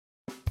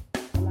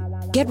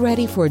Get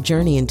ready for a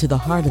journey into the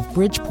heart of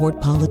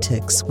Bridgeport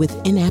politics with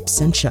In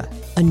Absentia,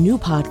 a new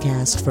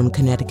podcast from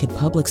Connecticut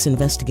Public's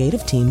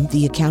investigative team,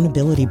 The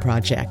Accountability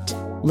Project.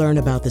 Learn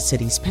about the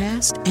city's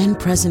past and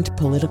present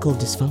political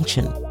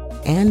dysfunction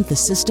and the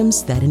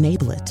systems that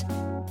enable it.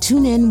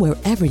 Tune in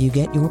wherever you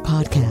get your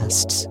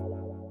podcasts.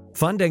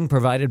 Funding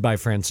provided by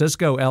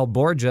Francisco L.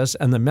 Borges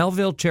and the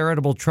Melville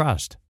Charitable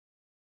Trust.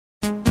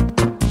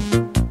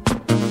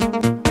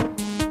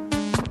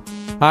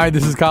 Hi,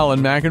 this is Colin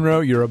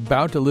McEnroe. You're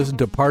about to listen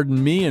to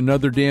Pardon Me,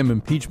 Another Damn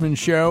Impeachment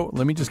Show.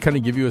 Let me just kind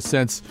of give you a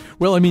sense.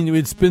 Well, I mean,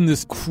 it's been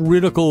this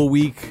critical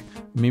week.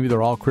 Maybe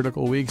they're all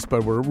critical weeks,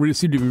 but we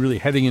seem to be really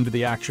heading into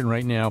the action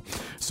right now.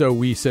 So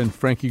we sent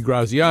Frankie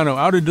Graziano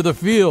out into the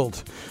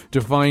field to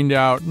find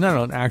out, not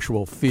an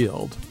actual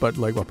field, but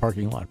like a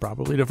parking lot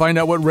probably, to find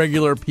out what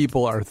regular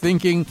people are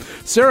thinking.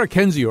 Sarah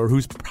Kendzior,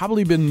 who's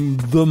probably been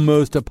the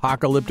most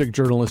apocalyptic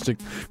journalistic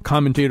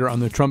commentator on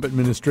the Trump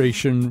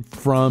administration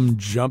from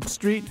Jump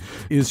Street,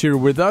 is here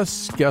with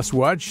us. Guess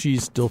what?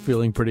 She's still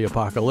feeling pretty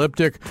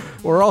apocalyptic.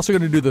 We're also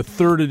going to do the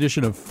third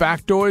edition of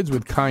Factoids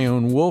with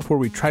Chion Wolf, where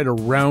we try to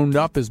round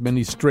up as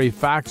many stray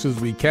facts as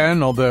we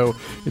can, although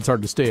it's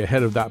hard to stay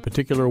ahead of that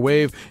particular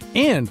wave.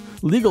 And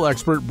legal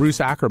expert Bruce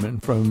Ackerman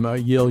from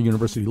Yale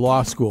University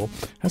Law School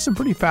has some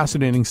pretty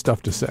fascinating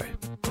stuff to say.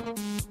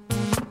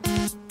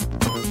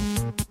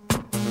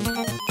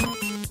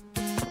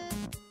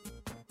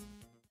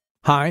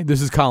 Hi,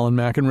 this is Colin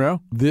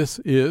McEnroe. This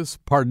is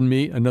Pardon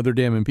Me, Another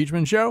Damn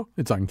Impeachment Show.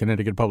 It's on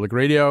Connecticut Public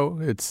Radio.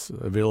 It's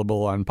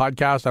available on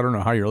podcast. I don't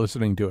know how you're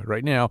listening to it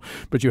right now,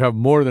 but you have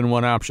more than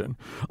one option.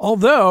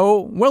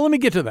 Although, well, let me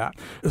get to that.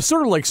 It's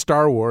sort of like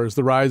Star Wars,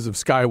 The Rise of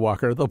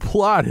Skywalker. The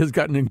plot has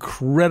gotten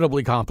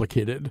incredibly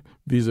complicated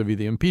vis-a-vis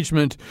the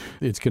impeachment,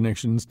 its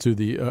connections to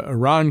the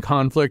Iran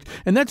conflict.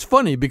 And that's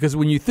funny because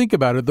when you think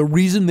about it, the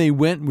reason they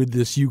went with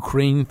this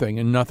Ukraine thing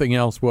and nothing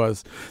else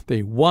was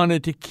they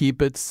wanted to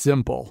keep it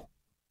simple.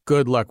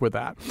 Good luck with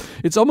that.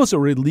 It's almost a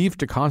relief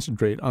to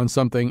concentrate on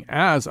something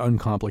as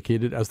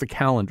uncomplicated as the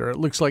calendar. It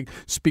looks like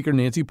Speaker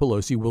Nancy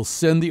Pelosi will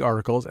send the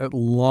articles at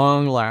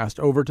long last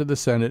over to the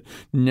Senate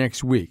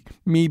next week,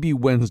 maybe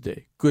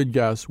Wednesday. Good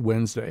guess,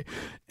 Wednesday.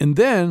 And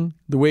then,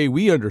 the way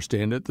we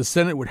understand it, the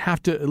Senate would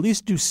have to at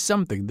least do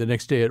something the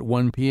next day at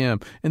 1 p.m.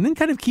 and then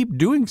kind of keep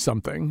doing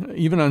something,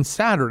 even on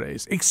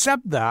Saturdays,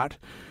 except that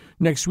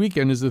next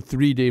weekend is the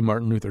 3-day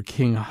Martin Luther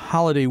King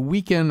holiday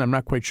weekend. I'm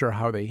not quite sure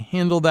how they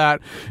handle that.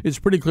 It's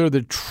pretty clear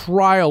the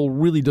trial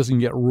really doesn't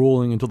get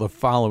rolling until the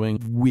following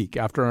week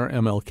after our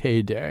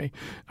MLK Day.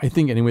 I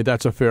think, anyway,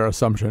 that's a fair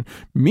assumption.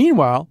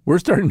 Meanwhile, we're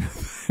starting to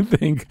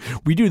think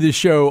we do this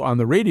show on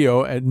the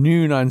radio at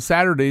noon on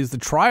Saturdays. The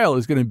trial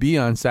is going to be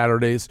on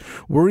Saturdays.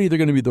 We're either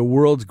going to be the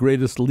world's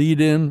greatest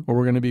lead-in or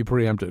we're going to be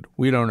preempted.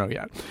 We don't know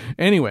yet.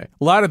 Anyway,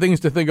 a lot of things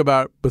to think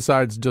about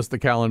besides just the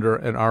calendar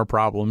and our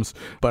problems.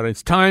 But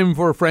it's time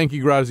for Frankie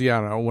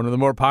Graziano. One of the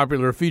more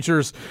popular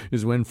features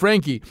is when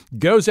Frankie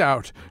goes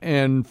out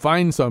and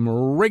finds some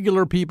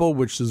regular people,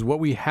 which is what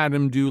we had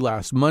him do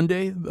last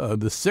Monday, the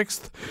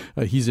 6th.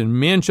 He's in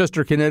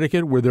Manchester,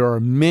 Connecticut, where there are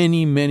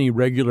many, many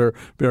regular,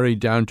 very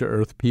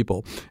down-to-earth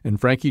people. And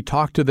Frankie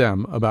talked to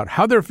them about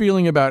how they're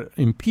feeling about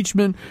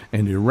impeachment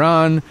and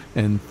Iran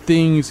and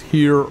things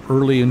here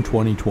early in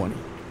 2020.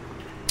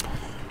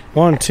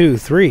 1, 2,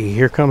 3.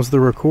 Here comes the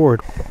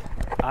record.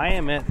 I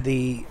am at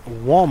the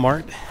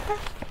Walmart.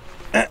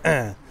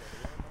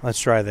 Let's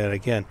try that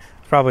again.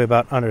 It's probably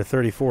about under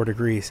 34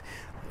 degrees.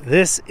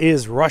 This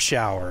is rush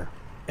hour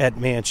at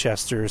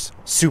Manchester's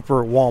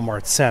Super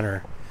Walmart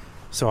Center.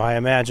 So I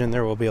imagine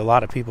there will be a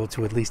lot of people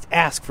to at least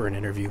ask for an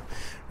interview.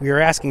 We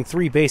are asking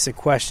 3 basic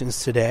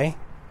questions today.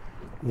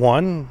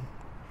 1,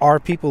 are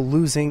people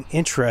losing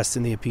interest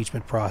in the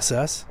impeachment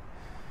process?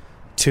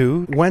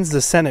 2, when's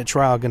the Senate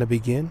trial going to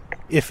begin,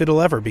 if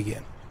it'll ever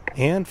begin?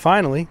 And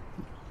finally,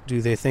 do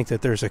they think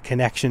that there's a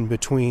connection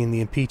between the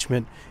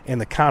impeachment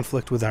and the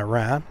conflict with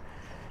Iran?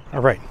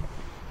 All right.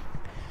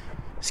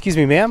 Excuse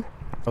me, ma'am.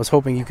 I was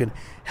hoping you could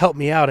help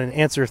me out and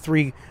answer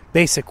 3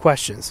 basic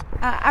questions.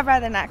 I'd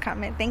rather not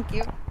comment. Thank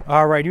you.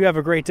 All right. You have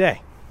a great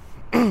day.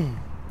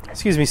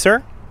 Excuse me,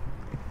 sir.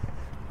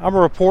 I'm a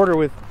reporter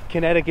with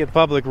Connecticut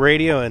Public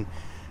Radio, and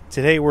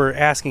today we're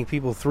asking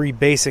people 3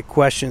 basic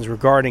questions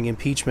regarding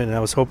impeachment, and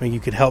I was hoping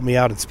you could help me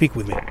out and speak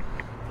with me.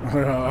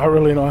 I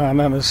really don't have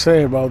nothing to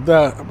say about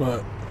that,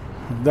 but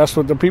that's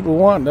what the people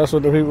want. That's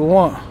what the people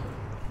want.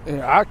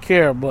 Yeah, I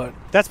care, but...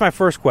 That's my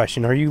first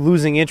question. Are you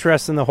losing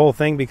interest in the whole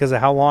thing because of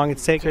how long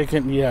it's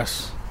taken?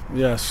 Yes,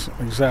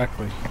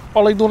 exactly.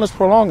 All they're doing is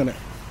prolonging it.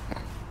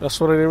 That's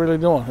what they're really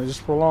doing. They're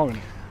just prolonging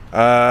it.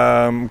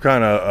 I'm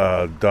kind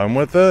of done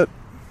with it.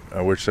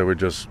 I wish they would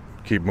just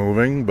keep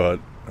moving, but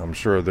I'm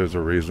sure there's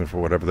a reason for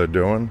whatever they're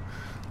doing,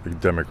 the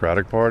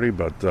Democratic Party,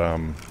 but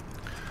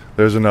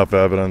there's enough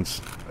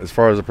evidence. As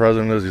far as the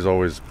president is,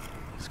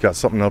 he's got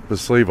something up his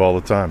sleeve all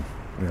the time,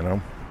 you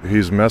know.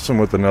 He's messing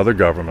with another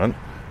government,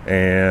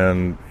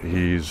 and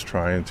he's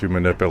trying to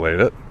manipulate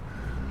it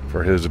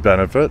for his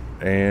benefit,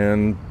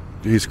 and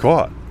he's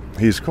caught.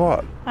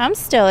 I'm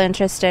still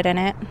interested in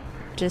it,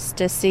 just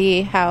to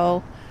see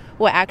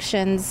what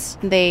actions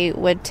they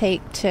would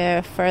take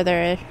to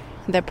further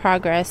the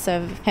progress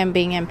of him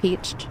being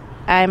impeached.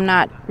 I'm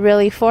not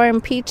really for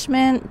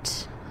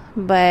impeachment,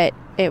 but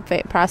if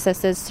it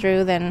processes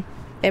through, then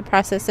it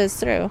processes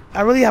through.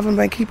 I really haven't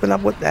been keeping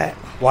up with that.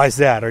 Why is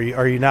that? Are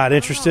you not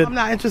interested? I'm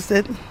not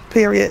interested,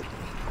 period,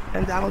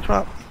 in Donald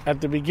Trump.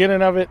 At the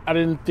beginning of it, I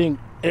didn't think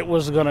it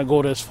was going to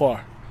go this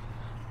far.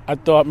 I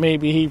thought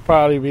maybe he'd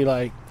probably be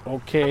like,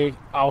 okay,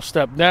 I'll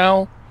step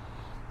down,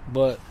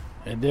 but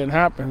it didn't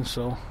happen,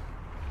 so.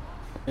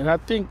 And I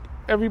think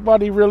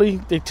everybody really,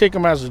 they take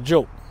him as a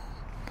joke.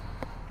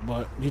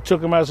 But you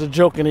took him as a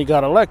joke and he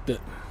got elected.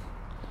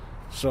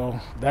 So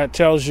that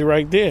tells you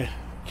right there, you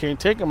can't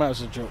take him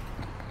as a joke.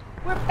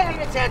 We're paying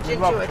attention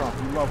to it.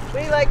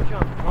 We like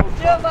Trump.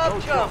 Still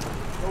love Trump.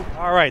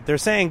 All right, they're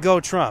saying go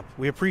Trump.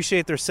 We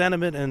appreciate their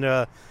sentiment and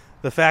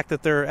the fact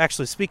that they're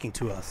actually speaking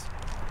to us.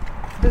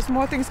 There's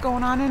more things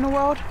going on in the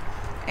world,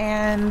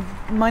 and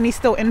money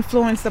still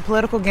influences the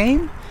political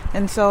game.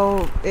 And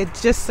so it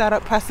just set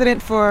up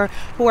precedent for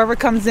whoever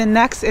comes in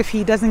next. If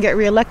he doesn't get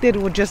reelected,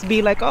 it would just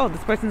be like, oh,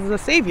 this person is a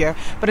savior.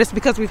 But it's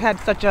because we've had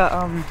such a,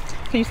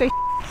 can you say?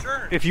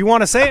 Sure. If you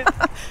want to say it.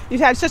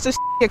 You've had such a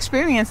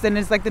experience, then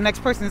it's like the next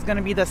person is going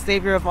to be the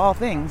savior of all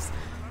things.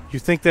 You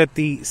think that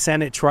the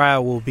Senate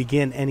trial will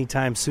begin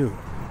anytime soon?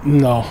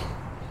 No.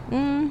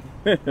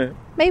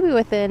 Maybe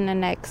within the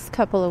next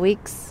couple of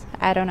weeks.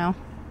 I don't know.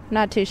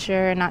 Not too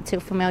sure, not too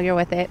familiar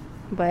with it,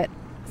 but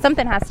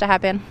something has to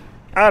happen.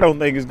 I don't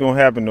think it's going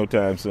to happen no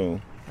time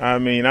soon. I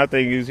mean, I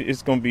think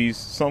it's going to be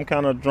some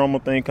kind of drama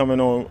thing coming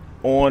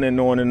on and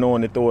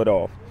on to throw it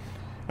off.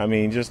 I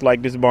mean, just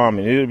like this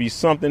bombing. It'll be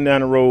something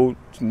down the road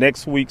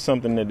next week,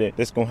 something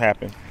that's going to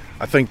happen.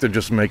 I think they're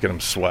just making him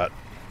sweat.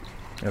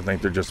 I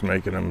think they're just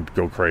making him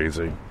go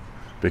crazy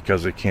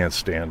because they can't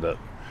stand it.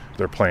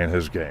 They're playing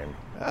his game.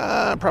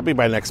 Probably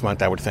by next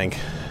month, I would think.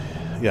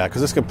 Yeah,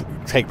 because this could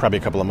take probably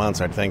a couple of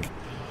months, I'd think.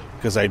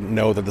 Because I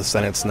know that the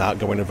Senate's not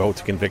going to vote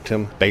to convict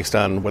him based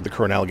on what the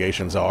current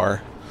allegations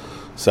are.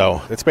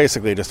 So it's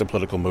basically just a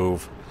political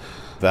move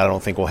that I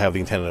don't think will have the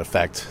intended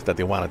effect that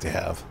they want it to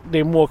have.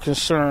 They're more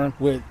concerned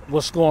with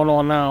what's going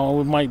on now.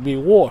 It might be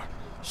war.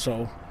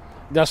 So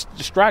that's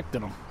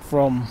distracting them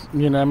from,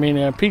 the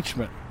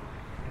impeachment.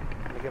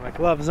 I get my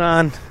gloves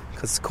on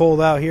because it's cold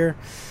out here.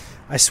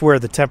 I swear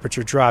the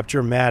temperature dropped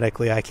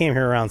dramatically. I came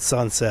here around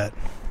sunset.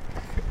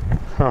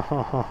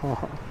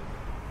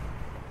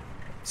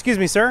 Excuse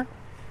me, sir.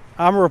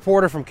 I'm a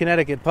reporter from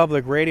Connecticut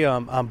Public Radio.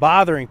 I'm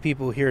bothering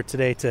people here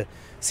today to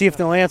see if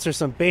they'll answer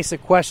some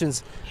basic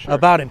questions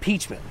about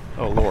impeachment.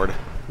 Oh, Lord.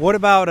 What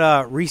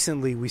about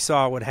recently we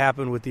saw what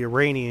happened with the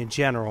Iranian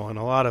general, and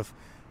a lot of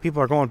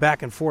people are going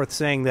back and forth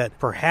saying that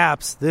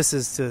perhaps this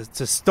is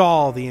to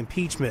stall the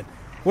impeachment.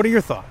 What are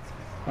your thoughts?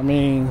 I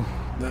mean,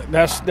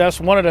 that's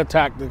one of the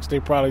tactics they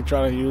probably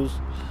try to use.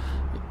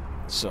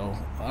 So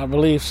I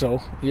believe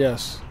so.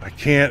 Yes. I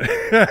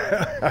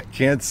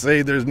can't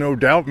say there's no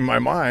doubt in my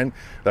mind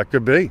that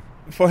could be.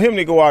 For him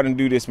to go out and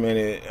do this,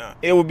 man,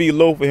 it would be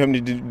low for him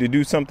to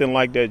do something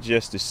like that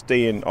just to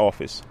stay in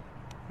office.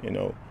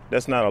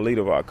 That's not a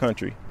leader of our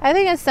country. I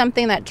think it's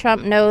something that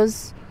Trump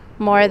knows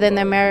more than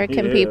the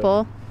American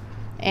people.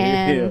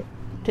 And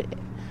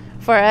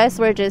for us,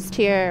 we're just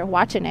here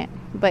watching it.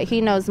 But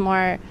he knows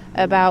more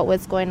about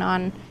what's going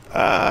on.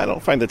 I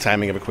don't find the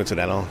timing of it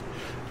coincidental.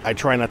 I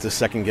try not to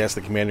second-guess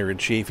the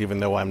commander-in-chief, even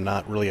though I'm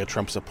not really a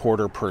Trump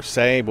supporter per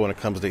se. But when it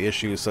comes to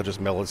issues such as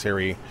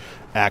military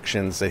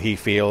actions that he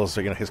feels,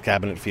 or his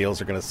cabinet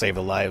feels, are going to save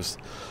the lives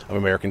of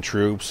American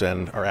troops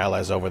and our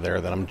allies over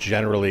there, then I'm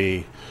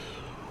generally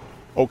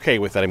okay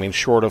with that. I mean,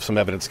 short of some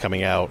evidence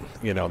coming out,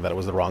 that it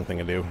was the wrong thing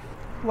to do.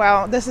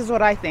 Well, this is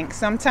what I think.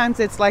 Sometimes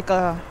it's like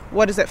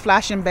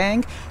flash and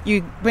bang.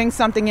 You bring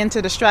something in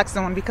to distract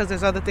someone because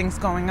there's other things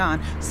going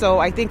on. So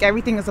I think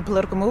everything is a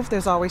political move.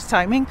 There's always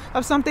timing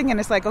of something. And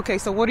it's like, okay,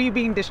 so what are you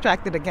being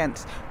distracted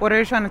against? What are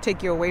they trying to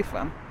take you away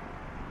from?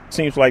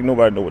 Seems like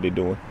nobody knows what they're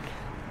doing.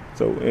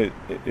 So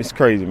it's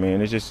crazy,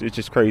 man. It's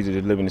just crazy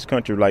to live in this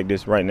country like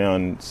this right now.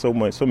 And so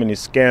many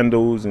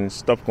scandals and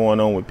stuff going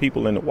on with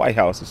people in the White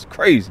House. It's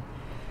crazy,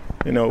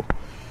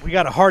 We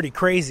got a hearty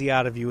crazy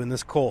out of you in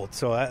this cold,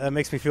 so that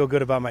makes me feel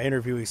good about my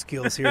interviewing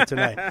skills here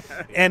tonight.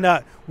 And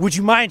would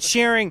you mind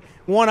sharing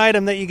one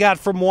item that you got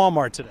from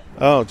Walmart today?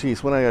 Oh,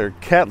 geez, when I got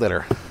cat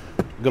litter.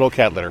 Good old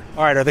cat litter.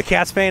 All right, are the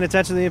cats paying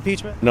attention to the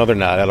impeachment? No, they're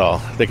not at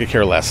all. They could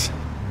care less.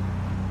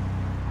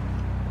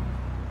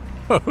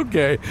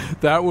 Okay,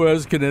 that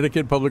was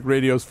Connecticut Public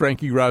Radio's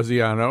Frankie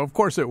Graziano. Of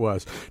course it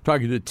was.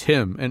 Talking to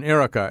Tim and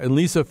Erica and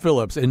Lisa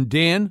Phillips and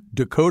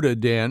Dakota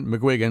Dan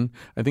McGuigan.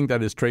 I think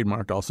that is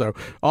trademarked also.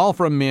 All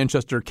from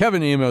Manchester.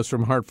 Kevin Amos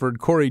from Hartford.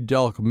 Corey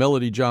Delk,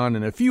 Melody John,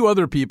 and a few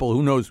other people.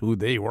 Who knows who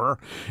they were.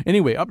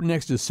 Anyway, up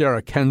next is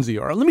Sarah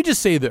Kendzior. Let me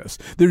just say this.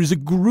 There's a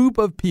group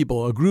of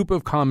people, a group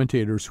of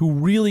commentators who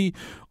really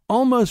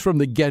almost from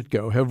the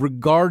get-go have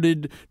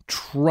regarded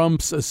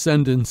Trump's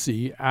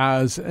ascendancy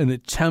as an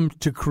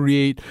attempt to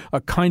create a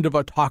kind of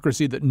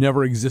autocracy that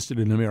never existed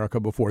in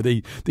America before.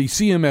 They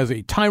see him as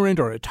a tyrant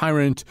or a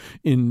tyrant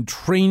in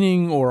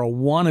training or a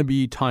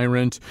wannabe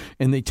tyrant,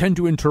 and they tend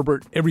to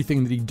interpret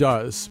everything that he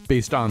does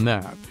based on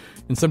that.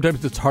 And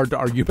sometimes it's hard to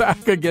argue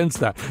back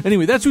against that.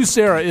 Anyway, that's who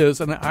Sarah is,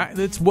 and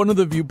it's one of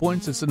the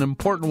viewpoints. It's an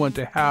important one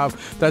to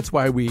have. That's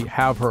why we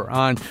have her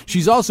on.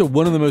 She's also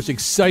one of the most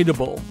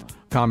excitable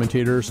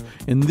commentators,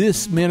 and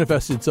this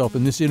manifests itself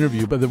in this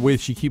interview by the way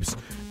she keeps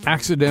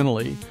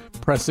accidentally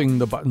pressing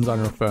the buttons on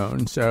her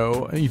phone.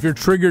 So if you're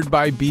triggered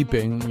by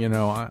beeping,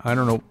 I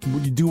don't know,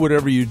 you do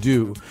whatever you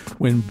do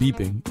when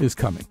beeping is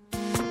coming.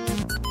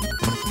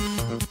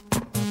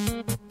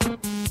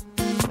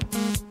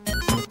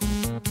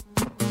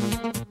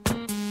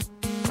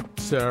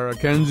 Sarah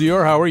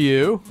Kendzior, how are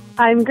you?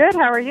 I'm good.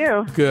 How are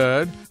you?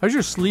 Good. How's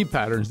your sleep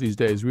patterns these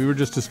days? We were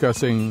just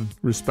discussing,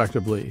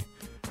 respectively,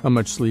 how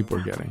much sleep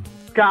we're getting.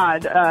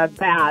 God,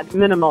 bad,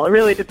 minimal. It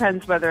really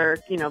depends whether,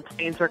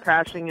 planes are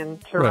crashing in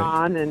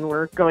Tehran and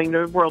we're going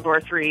to World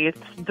War III. It's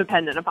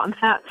dependent upon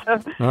that.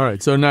 So. All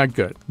right, so not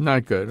good.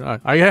 Not good.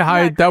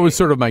 That was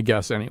sort of my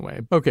guess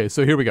anyway. Okay,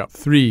 so here we go.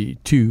 3,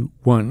 2,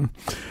 1.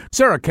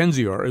 Sarah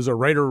Kendzior is a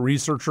writer,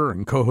 researcher,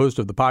 and co-host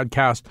of the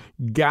podcast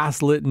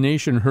Gaslit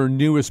Nation. Her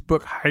newest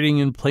book, Hiding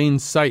in Plain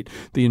Sight,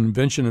 The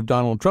Invention of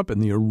Donald Trump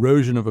and the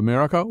Erosion of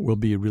America, will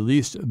be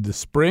released this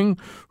spring.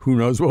 Who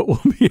knows what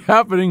will be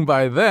happening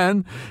by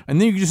then?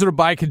 And then you can just sort of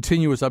buy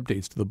continuous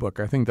updates to the book.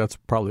 I think that's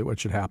probably what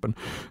should happen.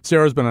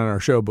 Sarah's been on our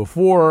show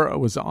before,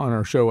 was on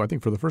our show, I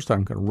think, for the first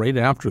time kind of right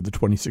after the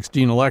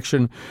 2016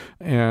 election,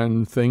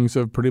 and things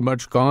have pretty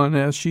much gone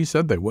as she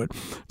said they would.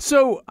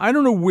 So I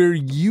don't know where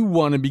you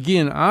want to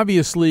begin.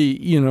 Obviously,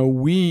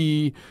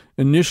 we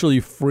initially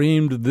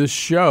framed this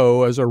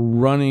show as a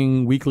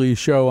running weekly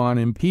show on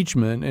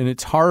impeachment, and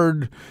it's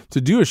hard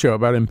to do a show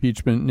about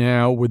impeachment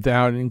now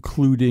without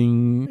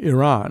including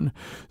Iran.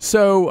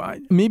 So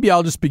maybe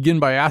I'll just begin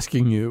by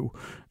asking you,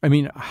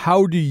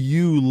 how do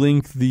you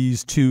link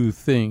these two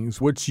things?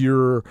 What's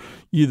your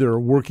either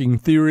working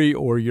theory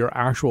or your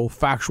actual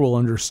factual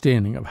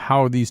understanding of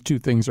how these two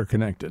things are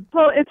connected?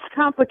 Well, it's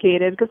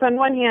complicated because on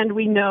one hand,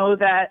 we know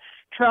that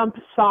Trump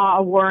saw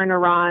a war in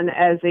Iran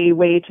as a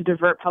way to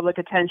divert public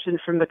attention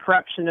from the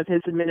corruption of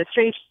his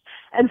administration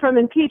and from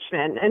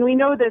impeachment. And we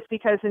know this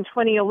because in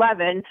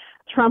 2011,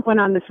 Trump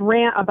went on this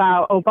rant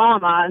about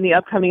Obama in the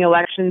upcoming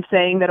election,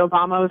 saying that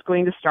Obama was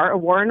going to start a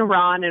war in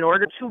Iran in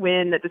order to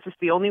win, that this is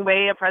the only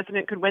way a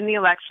president could win the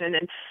election.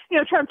 And,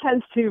 Trump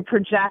tends to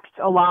project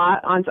a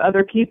lot onto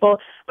other people,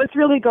 but it's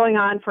really going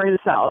on for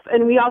himself.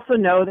 And we also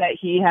know that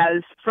he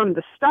has, from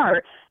the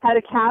start, had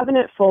a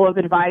cabinet full of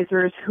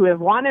advisors who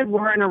have wanted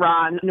war in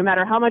Iran. No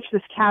matter how much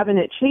this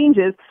cabinet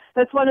changes,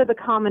 that's one of the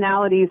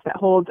commonalities that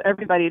holds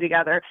everybody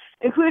together,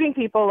 including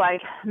people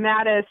like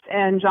Mattis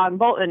and John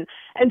Bolton.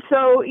 And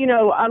so,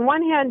 on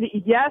one hand,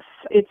 yes,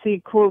 it's a,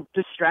 quote,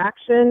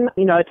 distraction,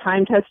 a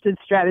time-tested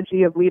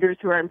strategy of leaders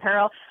who are in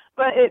peril,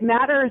 but it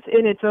matters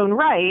in its own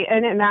right,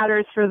 and it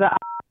matters for the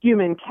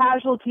human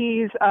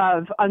casualties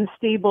of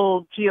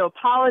unstable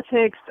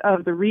geopolitics,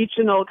 of the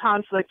regional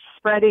conflict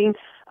spreading,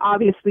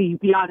 obviously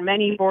beyond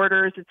many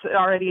borders. It's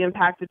already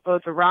impacted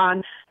both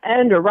Iran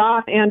and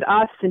Iraq and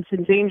us. It's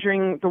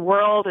endangering the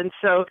world. And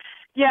so,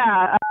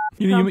 yeah.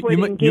 You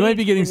might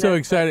be getting so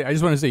excited. I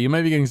just want to say, you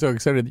might be getting so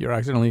excited that you're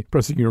accidentally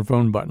pressing your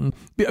phone button.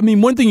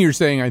 One thing you're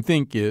saying, I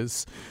think,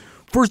 is,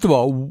 first of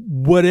all,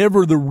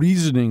 whatever the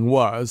reasoning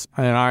was,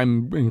 and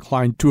I'm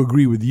inclined to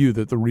agree with you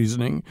that the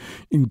reasoning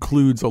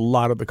includes a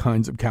lot of the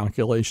kinds of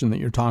calculation that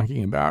you're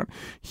talking about,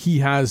 he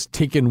has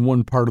taken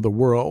one part of the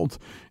world,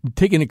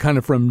 taken it kind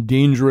of from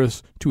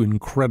dangerous to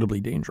incredibly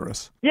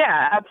dangerous.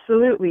 Yeah,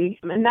 absolutely.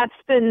 And that's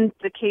been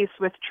the case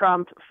with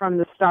Trump from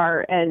the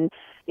start. And,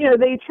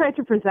 they tried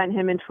to present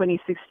him in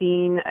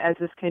 2016 as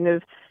this kind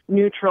of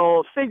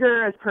neutral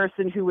figure, as a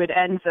person who would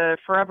end the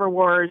forever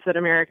wars that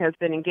America has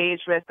been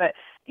engaged with. But,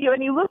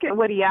 when you look at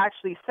what he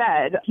actually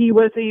said, he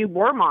was a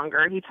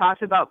warmonger. He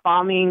talked about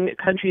bombing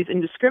countries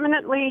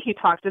indiscriminately. He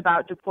talked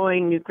about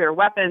deploying nuclear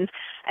weapons.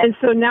 And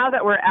so now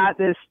that we're at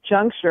this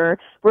juncture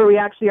where we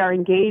actually are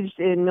engaged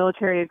in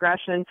military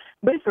aggression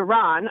with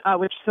Iran,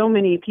 which so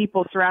many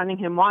people surrounding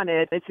him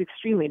wanted, it's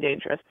extremely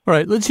dangerous. All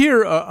right, let's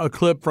hear a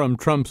clip from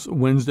Trump's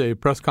Wednesday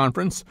press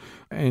conference.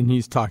 And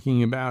he's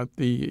talking about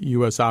the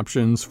U.S.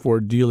 options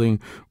for dealing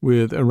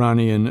with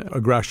Iranian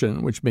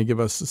aggression, which may give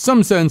us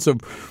some sense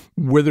of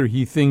whether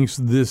he thinks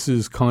this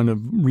is kind of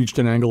reached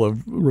an angle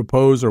of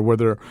repose or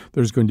whether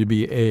there's going to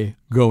be a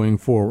going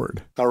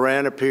forward.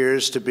 Iran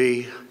appears to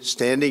be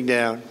standing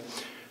down,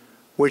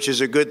 which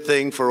is a good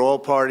thing for all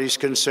parties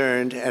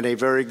concerned and a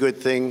very good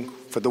thing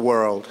for the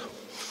world.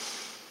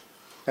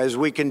 As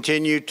we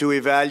continue to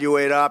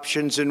evaluate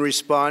options in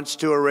response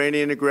to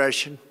Iranian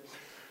aggression,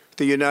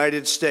 the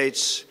United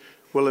States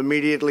will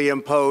immediately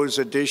impose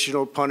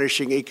additional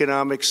punishing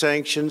economic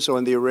sanctions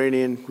on the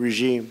Iranian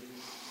regime.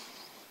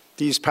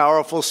 These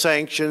powerful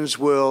sanctions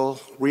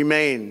will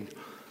remain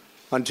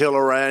until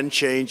Iran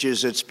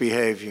changes its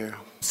behavior.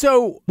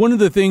 So one of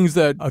the things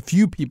that a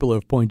few people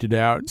have pointed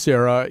out,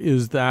 Sarah,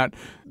 is that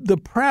the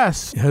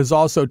press has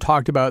also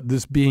talked about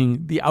this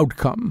being the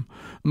outcome.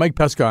 Mike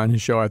Pesca on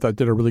his show, I thought,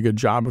 did a really good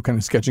job of kind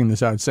of sketching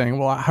this out, saying,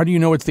 well, how do you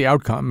know it's the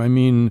outcome? I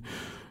mean,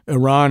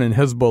 Iran and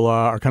Hezbollah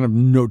are kind of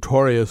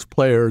notorious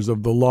players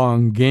of the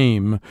long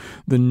game.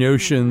 The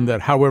notion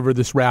that however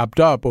this wrapped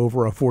up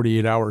over a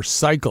 48-hour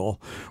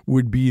cycle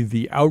would be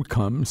the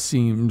outcome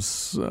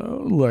seems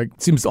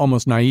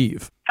almost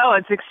naive. Oh,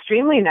 it's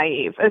extremely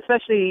naive,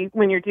 especially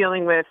when you're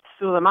dealing with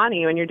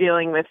Soleimani, when you're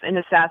dealing with an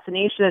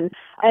assassination.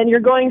 And you're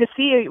going to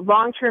see a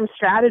long-term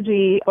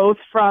strategy both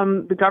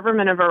from the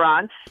government of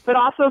Iran, but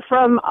also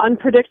from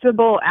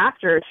unpredictable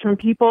actors, from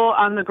people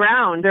on the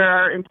ground. There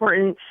are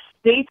important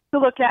dates to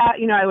look at.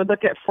 I would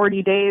look at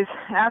 40 days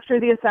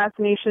after the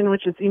assassination,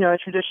 which is, a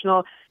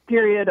traditional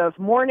period of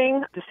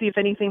mourning to see if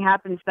anything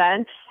happens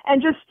then.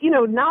 And just,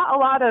 not a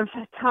lot of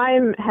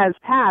time has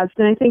passed.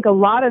 And I think a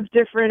lot of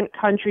different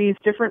countries,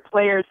 different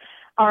players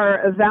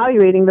are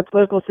evaluating the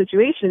political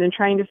situation and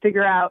trying to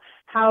figure out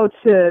how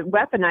to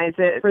weaponize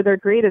it for their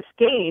greatest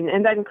gain.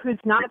 And that includes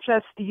not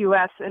just the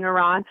U.S. and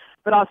Iran,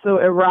 but also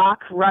Iraq,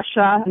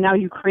 Russia, now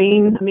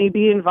Ukraine may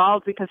be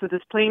involved because of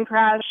this plane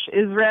crash,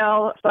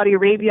 Israel, Saudi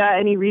Arabia,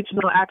 any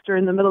regional actor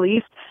in the Middle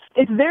East.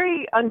 It's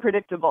very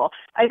unpredictable.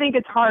 I think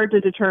it's hard to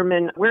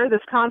determine where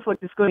this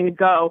conflict is going to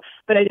go,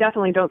 but I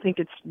definitely don't think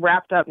it's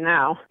wrapped up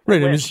now.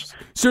 Right. I mean,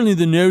 certainly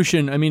the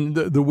notion,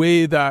 the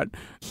way that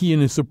he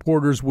and his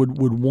supporters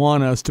would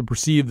want us to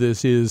perceive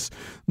this is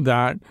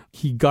that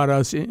he got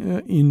us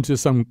into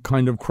some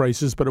kind of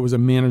crisis, but it was a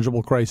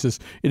manageable crisis.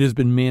 It has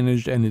been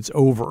managed and it's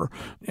over.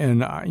 And,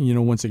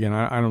 once again,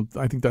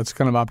 I think that's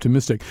kind of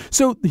optimistic.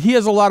 So he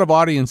has a lot of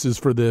audiences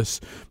for this,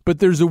 but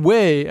there's a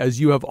way, as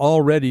you have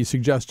already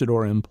suggested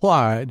or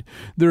implied,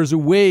 there's a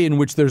way in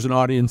which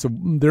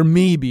there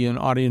may be an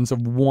audience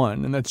of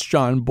one, and that's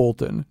John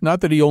Bolton.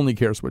 Not that he only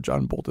cares what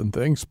John Bolton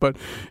thinks, but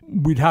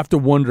we'd have to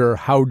wonder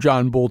how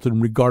John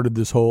Bolton regarded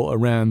this whole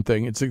Iran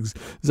thing. It's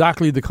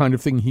exactly the kind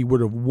of thing he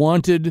would have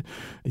wanted.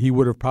 He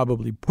would have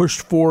probably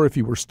pushed for if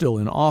he were still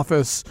in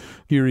office.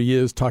 Here he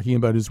is talking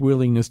about his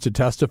willingness to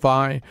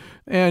testify.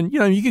 And,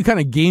 you can kind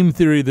of game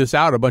theory this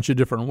out a bunch of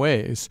different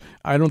ways.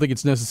 I don't think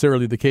it's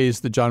necessarily the case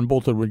that John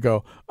Bolton would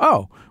go,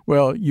 oh,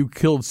 well, you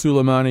killed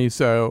Soleimani,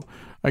 so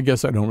I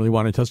guess I don't really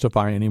want to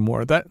testify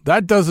anymore.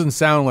 That doesn't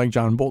sound like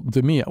John Bolton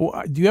to me.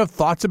 Do you have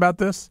thoughts about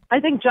this? I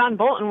think John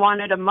Bolton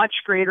wanted a much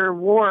greater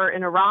war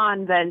in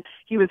Iran than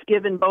he was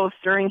given both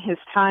during his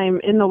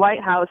time in the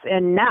White House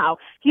and now.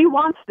 He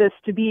wants this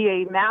to be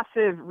a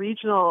massive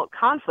regional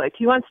conflict.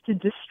 He wants to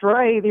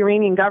destroy the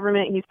Iranian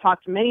government. He's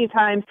talked many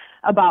times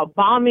about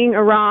bombing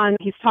Iran.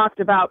 He's talked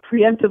about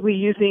preemptively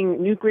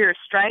using nuclear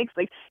strikes.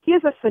 He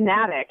is a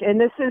fanatic, and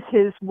this is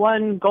his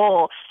one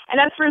goal. And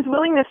as for his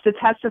willingness to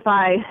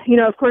testify,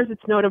 of course,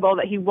 it's notable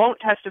that he won't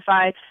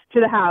testify to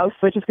the House,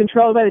 which is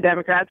controlled by the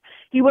Democrats.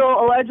 He will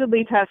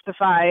allegedly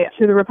testify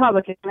to the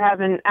Republicans who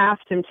haven't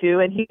asked him to.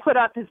 And he put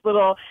up his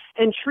little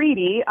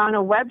entreaty on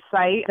a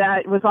website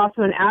that was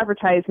also an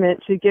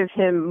advertisement to give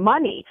him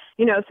money.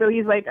 So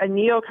he's like a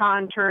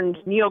neocon turned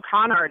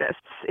neocon artist.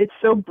 It's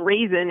so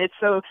brazen. It's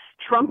so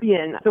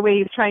Trumpian, the way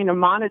he's trying to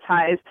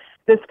monetize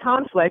this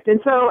conflict. And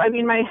so,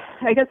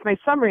 I guess my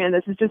summary on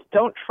this is just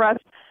don't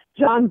trust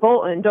John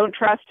Bolton. Don't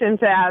trust him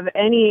to have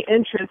any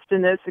interest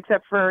in this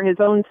except for his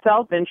own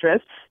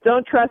self-interest.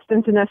 Don't trust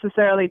him to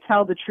necessarily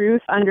tell the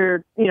truth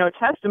under,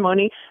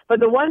 testimony. But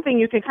the one thing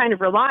you can kind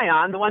of rely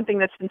on, the one thing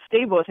that's been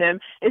stable with him,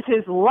 is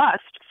his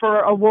lust for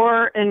a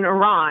war in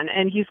Iran.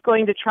 And he's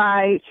going to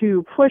try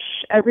to push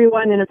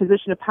everyone in a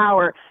position of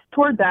power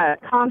toward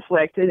that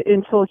conflict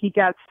until he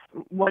gets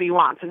what he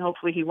wants, and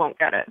hopefully he won't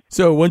get it.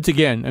 So once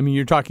again,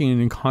 you're talking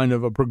in kind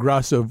of a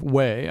progressive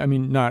way.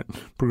 Not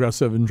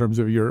progressive in terms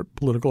of your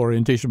political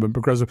orientation, but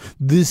progressive.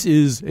 This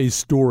is a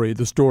story.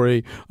 The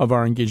story of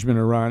our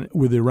engagement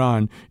with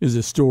Iran is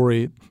a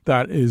story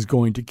that is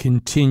going to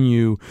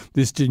continue.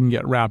 This didn't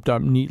get wrapped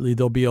up neatly.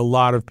 There'll be a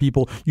lot of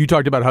people. You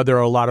talked about how there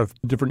are a lot of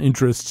different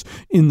interests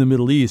in the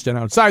Middle East and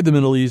outside the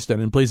Middle East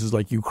and in places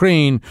like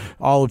Ukraine,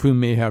 all of whom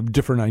may have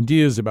different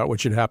ideas about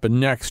what should happen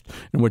next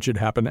and what should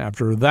happen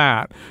after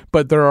that.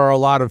 But there are a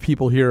lot of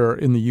people here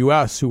in the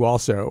U.S. who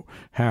also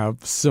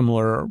have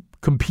similar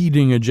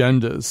competing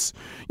agendas.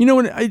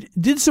 And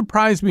it did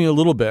surprise me a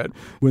little bit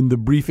when the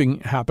briefing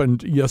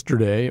happened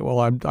yesterday. Well,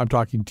 I'm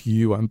talking to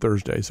you on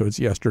Thursday, so it's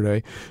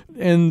yesterday.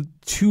 And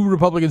two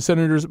Republican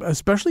senators,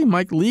 especially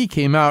Mike Lee,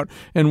 came out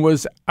and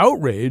was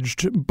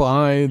outraged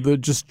by the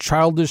just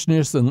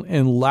childishness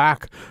and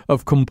lack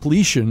of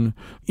completion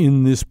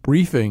in this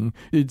briefing.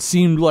 It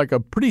seemed like a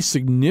pretty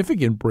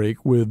significant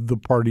break with the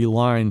party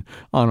line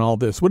on all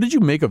this. What did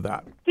you make of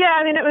that? Yeah,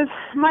 it was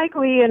Mike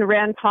Lee and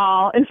Rand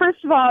Paul. And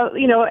first of all,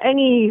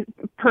 any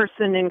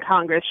person in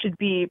Congress should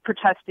be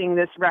protesting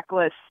this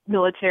reckless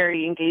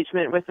military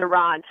engagement with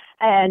Iran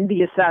and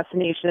the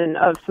assassination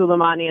of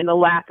Soleimani and the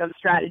lack of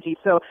strategy.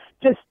 So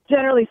just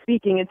generally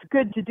speaking, it's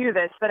good to do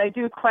this, but I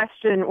do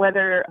question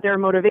whether their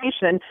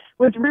motivation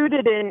was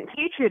rooted in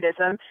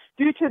patriotism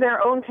due to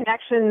their own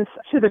connections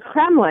to the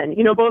Kremlin.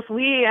 Both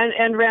Lee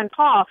and Rand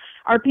Paul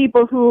are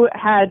people who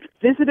had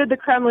visited the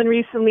Kremlin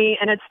recently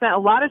and had spent a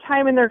lot of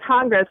time in their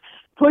Congress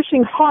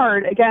pushing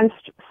hard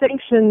against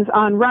sanctions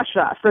on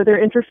Russia for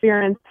their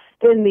interference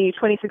in the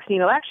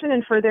 2016 election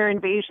and for their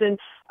invasion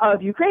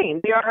of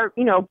Ukraine. They are,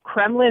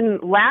 Kremlin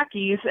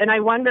lackeys, and I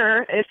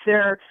wonder if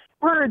their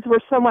words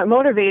were somewhat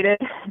motivated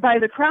by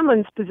the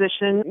Kremlin's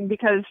position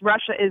because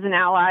Russia is an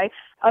ally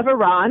of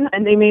Iran,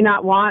 and they may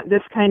not want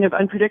this kind of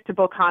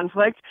unpredictable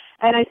conflict.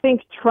 And I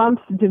think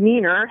Trump's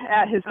demeanor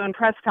at his own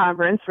press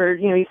conference, where,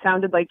 he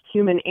sounded like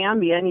human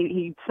Ambien,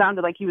 he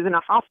sounded like he was in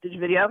a hostage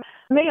video,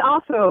 may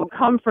also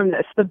come from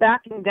this. The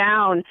backing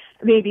down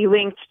may be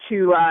linked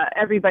to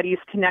everybody's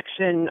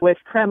connection with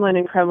Kremlin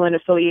and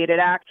Kremlin-affiliated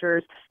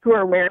actors who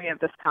are wary of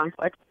this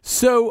conflict.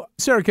 So,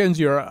 Sarah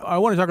Kendzior, I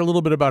want to talk a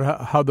little bit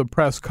about how the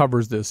press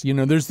covers this.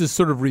 There's this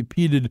sort of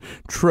repeated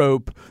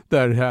trope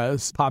that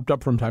has popped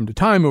up from time to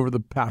time over the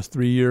past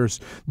 3 years.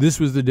 This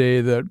was the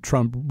day that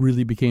Trump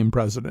really became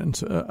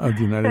president of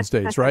the United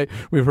States, right?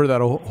 We've heard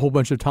that a whole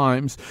bunch of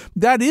times.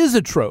 That is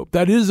a trope.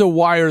 That is a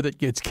wire that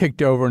gets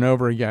kicked over and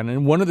over again.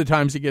 And one of the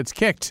times it gets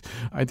kicked,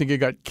 I think it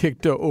got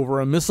kicked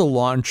over a missile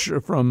launch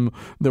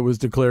that was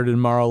declared in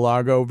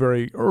Mar-a-Lago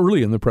very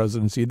early in the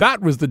presidency.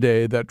 That was the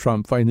day that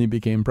Trump finally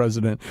became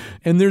president.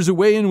 And there's a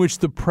way in which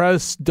the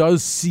press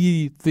does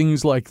see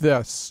things like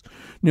this,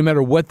 no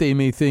matter what they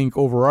may think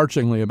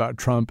overarchingly about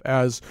Trump,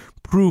 as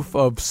proof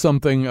of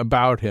something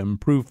about him,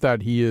 proof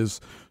that he is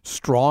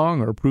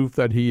strong or proof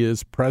that he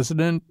is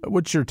president.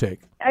 What's your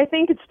take? I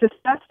think it's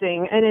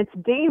disgusting and it's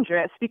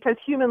dangerous because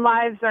human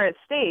lives are at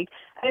stake.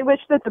 I wish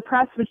that the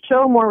press would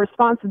show more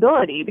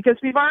responsibility because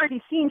we've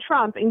already seen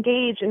Trump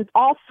engage in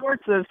all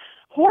sorts of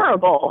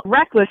horrible,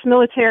 reckless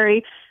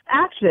military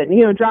action,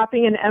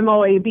 dropping an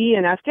MOAB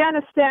in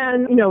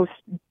Afghanistan,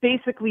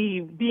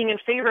 basically being in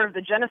favor of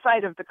the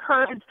genocide of the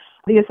Kurds,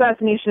 the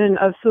assassination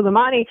of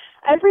Soleimani.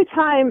 Every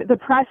time the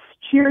press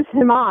cheers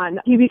him on,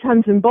 he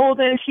becomes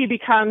emboldened, he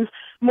becomes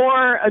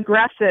more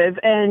aggressive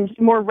and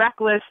more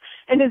reckless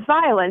in his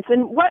violence.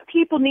 And what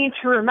people need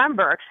to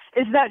remember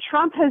is that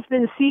Trump has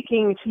been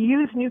seeking to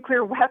use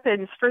nuclear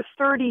weapons for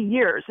 30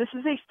 years. This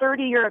is a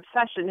 30-year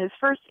obsession. His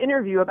first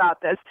interview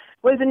about this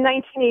was in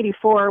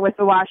 1984 with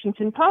the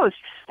Washington Post.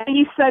 And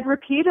he said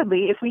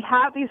repeatedly, if we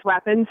have these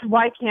weapons,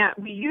 why can't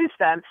we use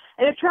them?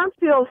 And if Trump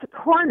feels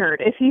cornered,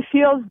 if he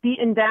feels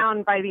beaten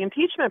down by the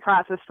impeachment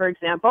process, for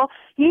example,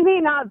 he may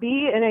not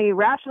be in a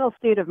rational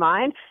state of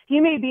mind.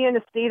 He may be in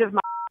a state of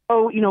mind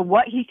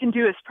what he can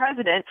do as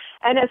president.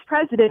 And as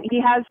president,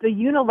 he has the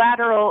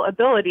unilateral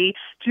ability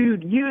to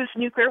use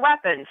nuclear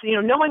weapons.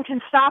 No one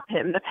can stop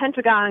him. The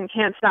Pentagon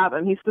can't stop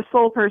him. He's the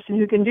sole person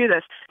who can do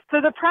this.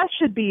 So the press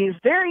should be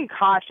very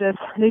cautious.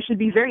 They should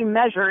be very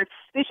measured.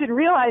 They should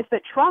realize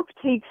that Trump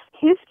takes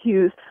his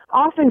cues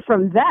often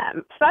from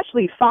them,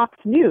 especially Fox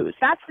News.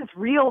 That's his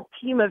real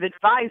team of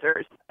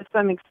advisors to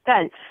some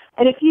extent.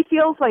 And if he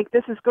feels like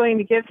this is going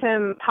to give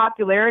him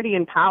popularity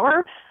and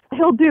power,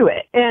 he'll do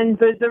it. And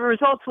the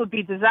results will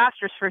be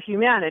disastrous for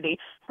humanity.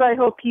 So I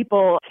hope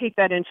people take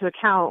that into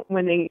account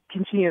when they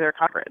continue their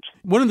coverage.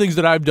 One of the things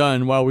that I've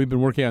done while we've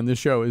been working on this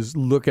show is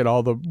look at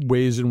all the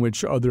ways in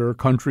which other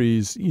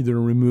countries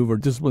either remove or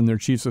discipline their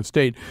chiefs of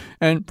state.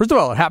 And first of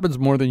all, it happens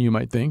more than you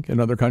might think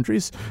in other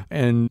countries.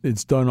 And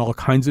it's done all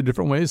kinds of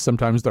different ways.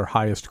 Sometimes their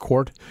highest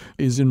court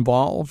is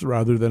involved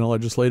rather than a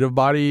legislative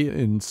body.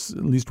 In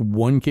at least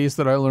one case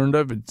that I learned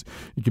of, it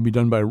can be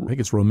done by, I think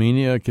it's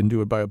Romania, can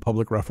do it by a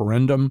public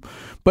referendum.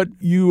 But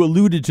you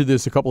alluded to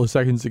this a couple of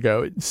seconds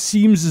ago. It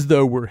seems as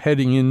though we're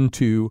heading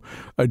into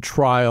a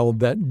trial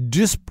that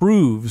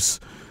disproves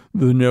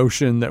the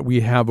notion that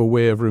we have a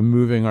way of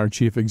removing our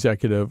chief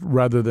executive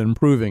rather than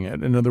proving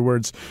it. In other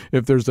words,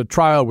 if there's a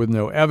trial with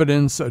no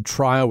evidence, a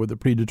trial with a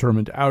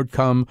predetermined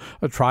outcome,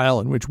 a trial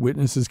in which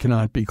witnesses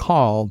cannot be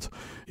called,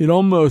 it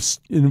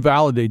almost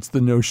invalidates the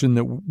notion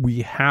that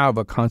we have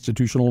a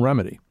constitutional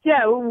remedy.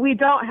 Yeah, we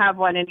don't have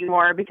one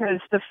anymore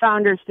because the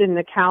founders didn't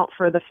account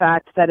for the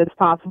fact that it's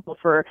possible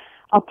for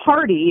a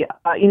party,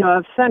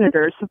 of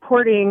senators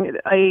supporting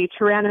a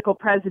tyrannical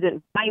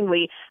president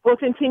blindly will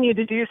continue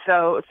to do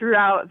so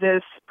throughout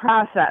this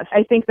process.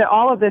 I think that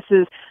all of this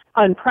is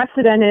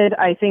unprecedented.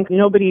 I think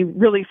nobody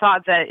really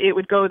thought that it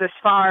would go this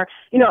far.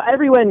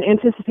 Everyone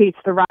anticipates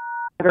the rise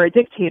of a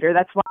dictator.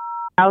 That's why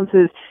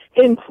is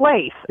in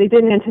place. They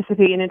didn't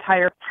anticipate an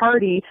entire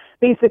party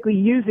basically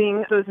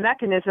using those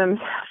mechanisms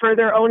for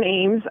their own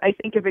aims. I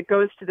think if it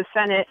goes to the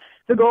Senate,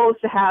 the goal is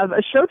to have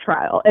a show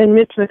trial. And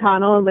Mitch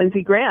McConnell and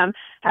Lindsey Graham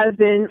have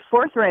been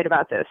forthright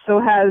about this. So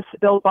has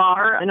Bill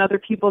Barr and other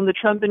people in the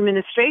Trump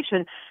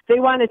administration. They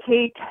want to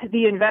take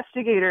the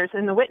investigators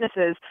and the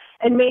witnesses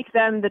and make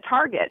them the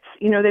targets.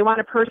 They want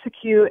to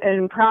persecute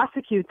and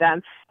prosecute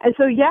them. And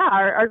so,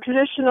 our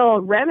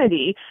traditional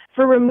remedy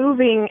for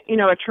removing,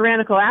 a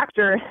tyrannical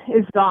actor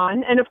is gone.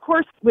 on. And of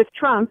course, with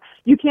Trump,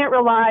 you can't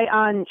rely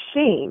on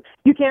shame.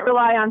 You can't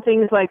rely on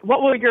things like,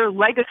 what will your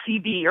legacy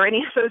be, or any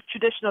of those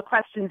traditional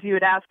questions you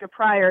would ask a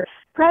prior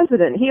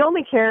president. He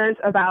only cares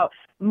about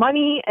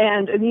money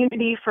and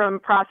immunity from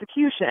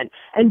prosecution.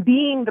 And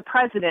being the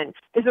president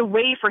is a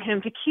way for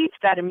him to keep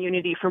that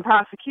immunity from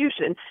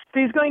prosecution.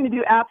 So he's going to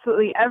do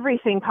absolutely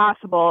everything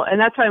possible. And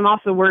that's why I'm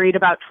also worried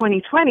about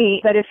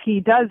 2020, that if he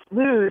does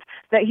lose,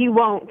 that he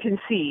won't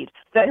concede,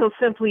 that he'll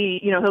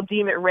simply, he'll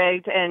deem it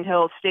rigged and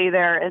he'll stay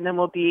there, and then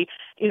we'll be,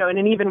 in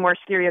an even more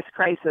serious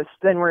crisis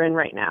than we're in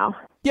right now.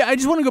 Yeah, I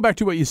just want to go back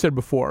to what you said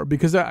before,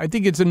 because I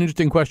think it's an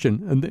interesting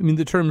question. And I mean,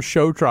 the term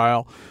show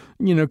trial,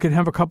 can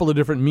have a couple of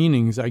different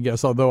meanings, I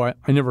guess, although I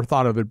never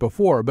thought of it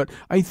before. But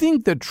I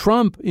think that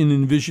Trump, in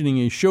envisioning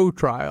a show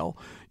trial,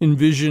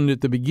 envisioned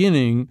at the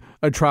beginning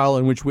a trial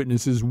in which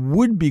witnesses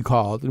would be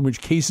called, in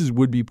which cases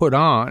would be put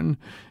on,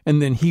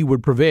 and then he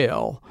would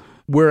prevail.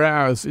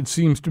 Whereas it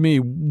seems to me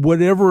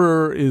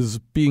whatever is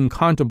being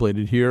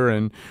contemplated here,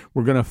 and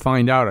we're going to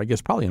find out, I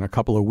guess, probably in a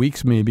couple of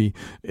weeks, maybe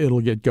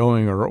it'll get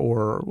going,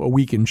 or a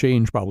week and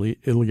change, probably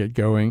it'll get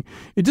going.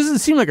 It doesn't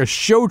seem like a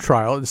show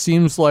trial. It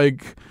seems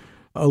like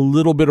a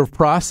little bit of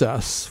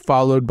process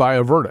followed by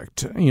a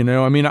verdict.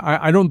 I mean,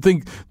 I don't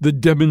think the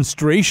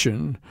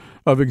demonstration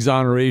of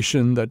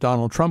exoneration that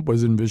Donald Trump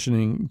was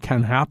envisioning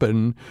can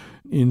happen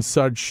in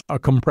such a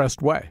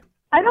compressed way.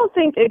 I don't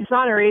think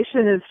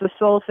exoneration is the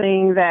sole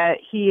thing that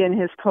he and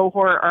his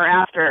cohort are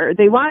after.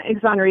 They want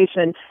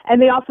exoneration,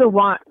 and they also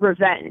want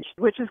revenge,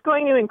 which is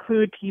going to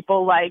include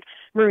people like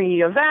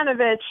Marie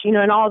Yovanovitch,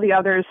 and all the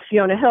others,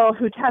 Fiona Hill,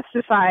 who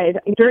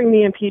testified during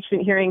the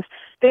impeachment hearings.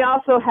 They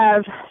also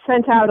have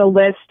sent out a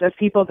list of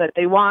people that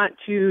they want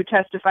to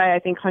testify. I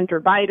think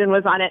Hunter Biden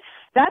was on it.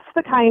 That's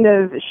the kind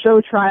of show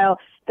trial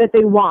that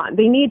they want.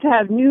 They need to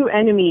have new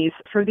enemies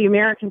for the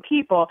American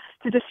people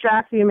to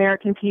distract the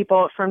American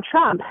people from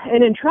Trump.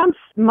 And in Trump's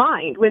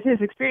mind, with his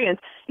experience,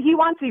 he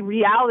wants a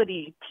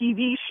reality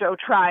TV show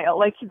trial.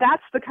 Like,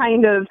 that's the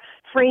kind of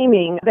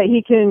framing that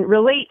he can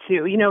relate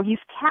to. He's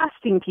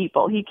casting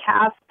people. He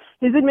casts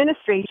his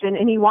administration,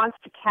 and he wants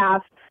to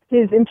cast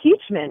his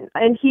impeachment.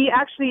 And he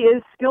actually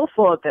is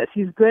skillful at this.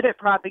 He's good at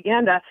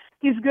propaganda.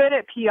 He's good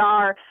at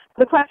PR.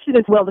 The question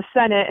is, will the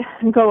Senate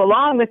go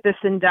along with this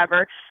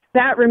endeavor?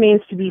 That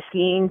remains to be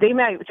seen. They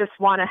might just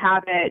want to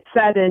have it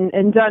said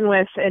and done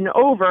with and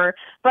over.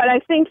 But I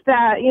think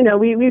that,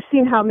 we've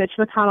seen how Mitch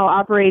McConnell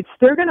operates.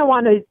 They're going to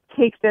want to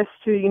take this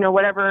to,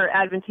 whatever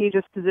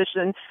advantageous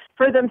position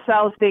for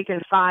themselves they can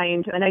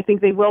find. And I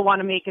think they will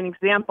want to make an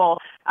example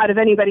out of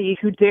anybody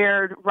who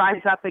dared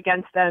rise up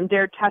against them,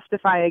 dared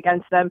testify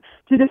against them,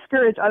 to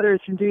discourage others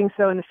from doing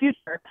so in the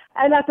future.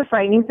 And that's a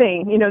frightening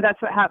thing.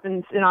 That's what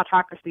happens in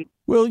autocracy.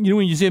 Well,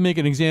 when you say make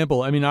an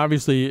example, I mean,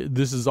 obviously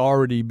this has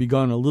already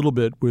begun a little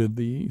bit with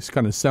the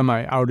kind of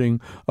semi-outing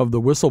of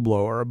the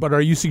whistleblower. But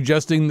are you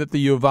suggesting that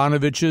the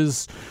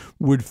Yovanovitches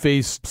would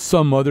face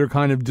some other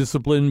kind of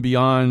discipline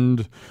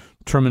beyond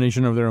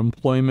termination of their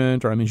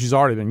employment? Or, I mean, she's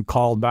already been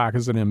called back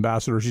as an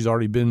ambassador. She's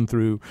already been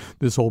through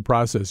this whole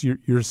process.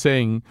 You're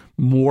saying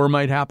more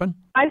might happen?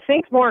 I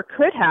think more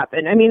could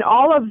happen. I mean,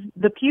 all of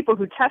the people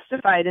who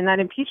testified in that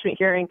impeachment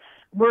hearing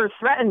were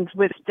threatened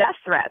with death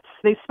threats.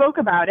 They spoke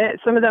about it,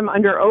 some of them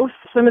under oath,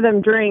 some of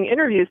them during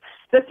interviews.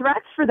 The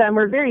threats for them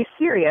were very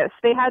serious.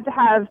 They had to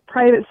have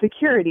private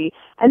security.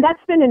 And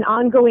that's been an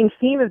ongoing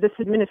theme of this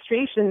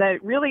administration that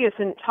really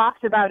isn't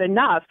talked about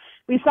enough.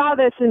 We saw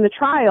this in the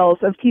trials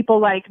of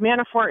people like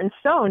Manafort and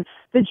Stone.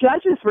 The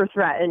judges were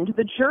threatened.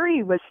 The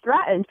jury was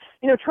threatened.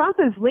 Trump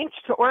is linked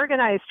to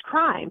organized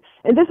crime,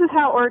 and this is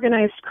how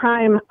organized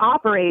crime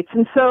operates.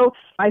 And so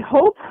I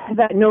hope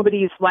that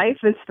nobody's life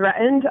is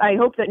threatened. I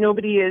hope that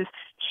nobody is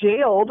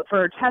jailed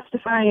for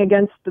testifying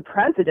against the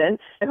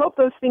president. I hope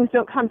those things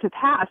don't come to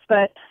pass,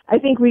 but I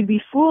think we'd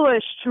be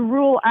foolish to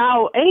rule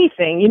out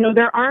anything.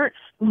 There aren't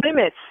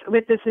limits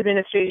with this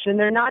administration.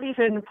 They're not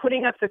even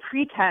putting up the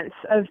pretense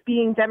of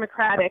being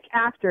democratic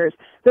actors.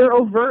 They're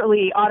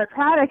overtly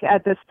autocratic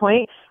at this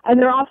point, and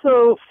they're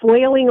also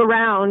flailing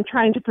around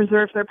trying to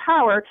preserve their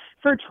power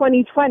for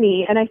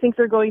 2020, and I think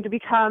they're going to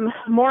become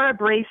more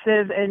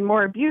abrasive and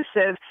more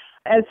abusive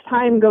as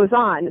time goes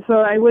on. So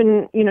I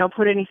wouldn't,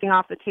 put anything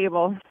off the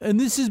table. And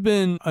this has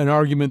been an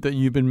argument that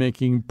you've been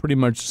making pretty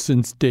much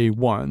since day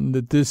one,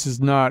 that this is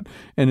not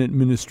an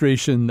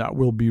administration that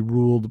will be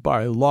ruled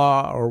by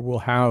law or will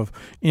have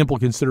ample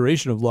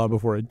consideration of law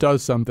before it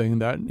does something,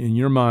 that in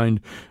your mind,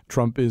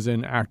 Trump is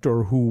an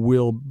actor who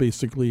will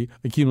basically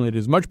accumulate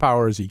as much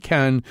power as he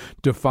can,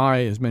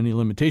 defy as many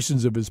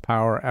limitations of his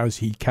power as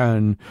he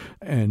can,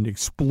 and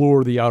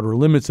explore the outer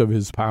limits of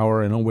his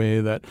power in a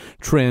way that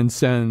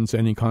transcends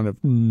any kind of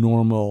of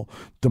normal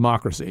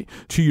democracy.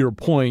 To your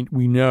point,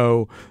 we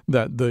know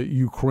that the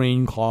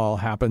Ukraine call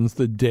happens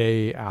the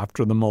day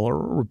after the Mueller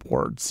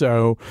report.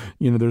 So,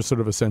 there's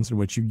sort of a sense in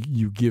which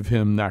you give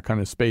him that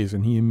kind of space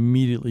and he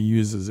immediately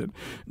uses it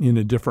in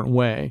a different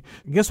way.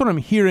 I guess what I'm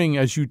hearing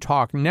as you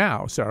talk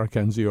now, Sarah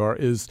Kendzior,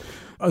 is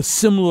a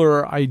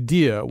similar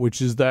idea,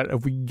 which is that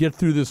if we get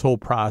through this whole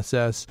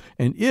process,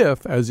 and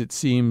if, as it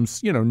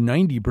seems,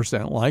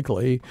 90%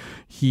 likely,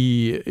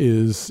 he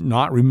is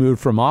not removed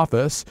from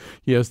office,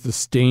 he has the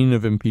stain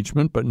of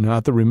impeachment, but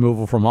not the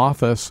removal from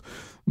office,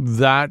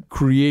 that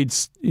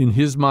creates, in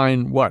his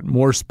mind,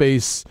 more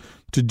space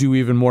to do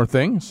even more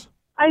things?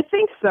 I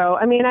think so.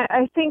 I mean,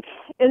 I think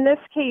in this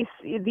case,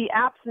 the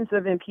absence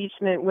of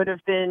impeachment would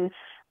have been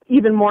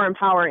even more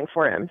empowering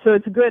for him. So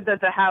it's good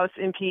that the House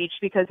impeached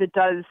because it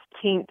does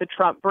taint the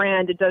Trump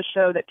brand. It does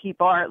show that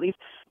people are at least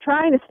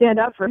trying to stand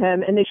up for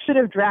him, and they should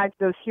have dragged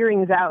those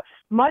hearings out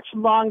much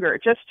longer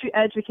just to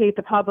educate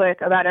the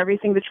public about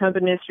everything the Trump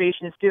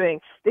administration is doing.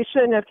 They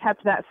shouldn't have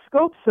kept that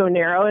scope so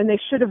narrow, and they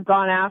should have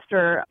gone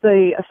after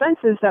the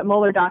offenses that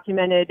Mueller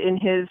documented in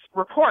his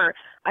report.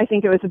 I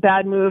think it was a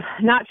bad move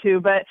not to,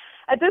 but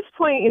at this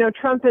point,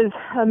 Trump is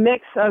a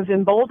mix of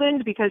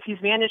emboldened because he's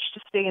managed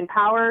to stay in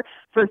power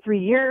for 3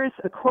 years.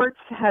 The courts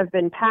have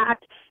been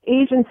packed.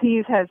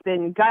 Agencies have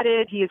been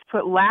gutted. He has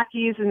put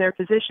lackeys in their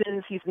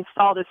positions. He's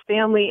installed his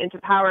family into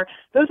power.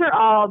 Those are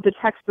all the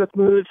textbook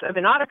moves of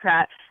an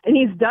autocrat, and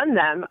he's done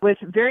them with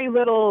very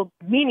little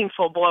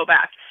meaningful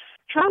blowback.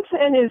 Trump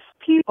and his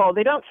people,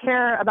 they don't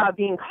care about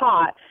being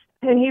caught.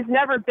 And he's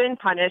never been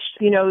punished.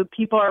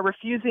 People are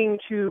refusing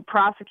to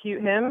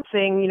prosecute him,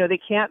 saying, they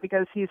can't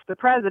because he's the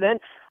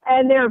president,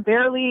 and they're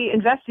barely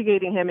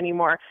investigating him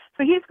anymore.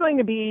 So he's going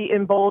to be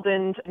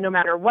emboldened no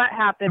matter what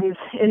happens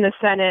in the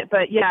Senate.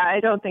 But yeah, I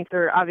don't think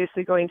they're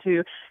obviously going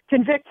to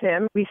convict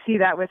him. We see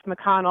that with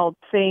McConnell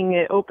saying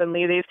it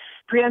openly. They've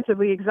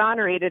preemptively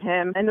exonerated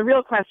him. And the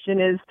real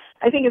question is,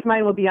 I think his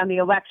mind will be on the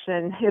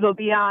election. It'll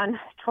be on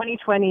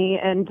 2020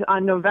 and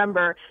on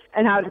November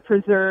and how to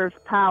preserve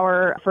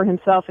power for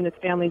himself and his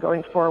family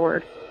going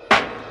forward.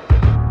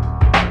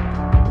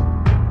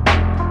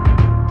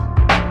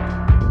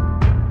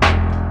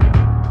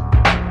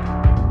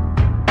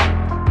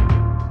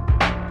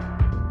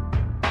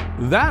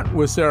 That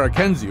was Sarah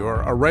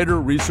Kendzior, a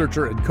writer,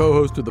 researcher, and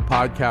co-host of the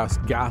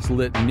podcast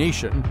Gaslit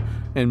Nation.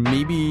 And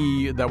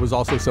maybe that was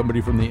also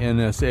somebody from the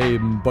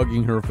NSA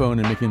bugging her phone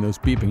and making those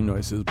beeping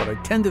noises, but I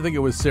tend to think it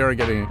was Sarah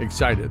getting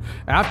excited.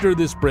 After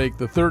this break,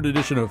 the third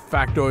edition of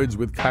Factoids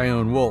with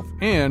Chion Wolf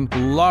and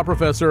law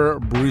professor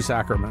Bruce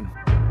Ackerman.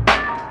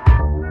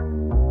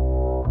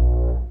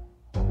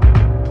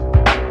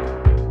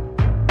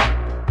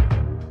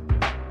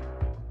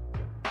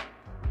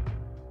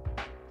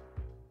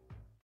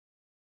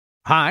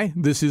 Hi,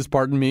 this is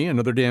Pardon Me,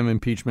 another damn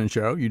impeachment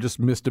show. You just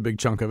missed a big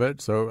chunk of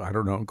it, so I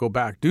don't know, go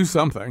back, do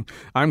something.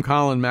 I'm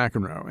Colin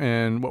McEnroe,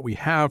 and what we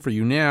have for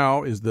you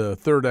now is the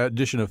third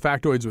edition of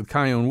Factoids with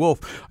Chion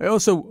Wolf. I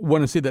also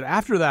want to say that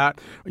after that,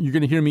 you're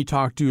going to hear me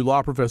talk to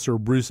law professor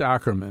Bruce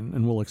Ackerman,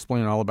 and we'll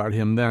explain all about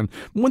him then.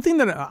 One thing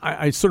that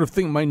I sort of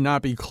think might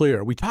not be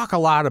clear, we talk a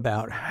lot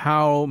about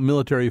how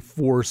military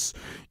force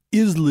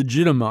is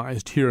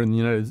legitimized here in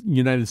the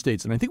United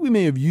States. And I think we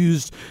may have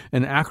used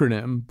an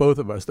acronym, both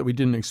of us, that we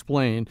didn't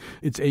explain.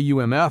 It's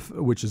AUMF,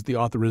 which is the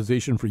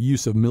Authorization for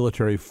Use of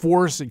Military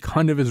Force. It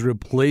kind of has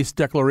replaced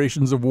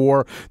declarations of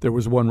war. There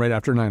was one right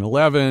after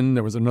 9/11.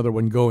 There was another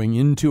one going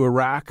into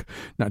Iraq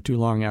not too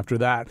long after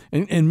that.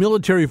 And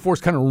military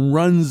force kind of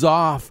runs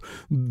off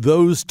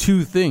those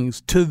two things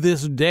to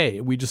this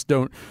day. We just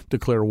don't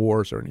declare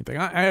wars or anything.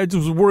 I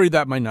just was worried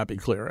that might not be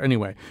clear.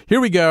 Anyway,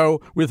 here we go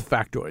with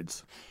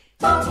Factoids.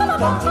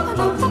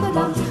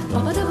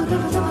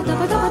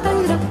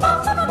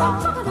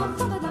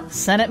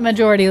 Senate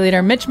Majority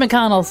Leader Mitch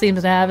McConnell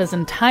seems to have his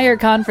entire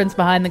conference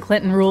behind the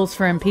Clinton rules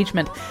for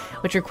impeachment,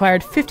 which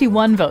required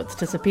 51 votes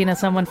to subpoena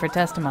someone for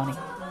testimony.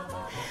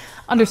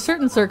 Under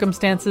certain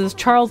circumstances,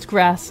 Charles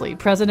Grassley,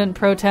 President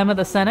pro tem of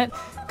the Senate,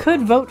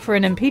 could vote for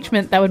an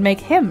impeachment that would make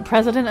him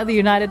President of the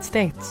United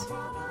States.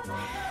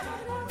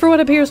 For what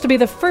appears to be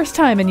the first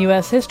time in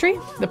U.S. history,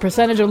 the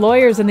percentage of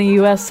lawyers in the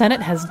U.S. Senate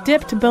has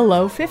dipped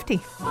below 50.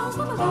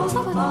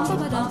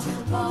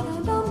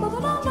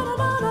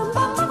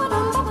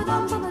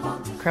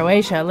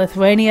 Croatia,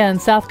 Lithuania,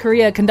 and South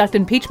Korea conduct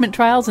impeachment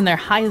trials in their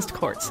highest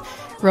courts.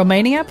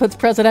 Romania puts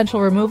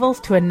presidential removals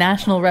to a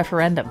national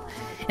referendum.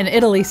 In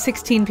Italy,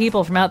 16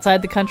 people from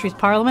outside the country's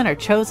parliament are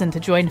chosen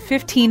to join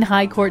 15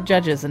 high court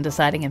judges in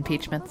deciding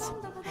impeachments.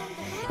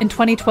 In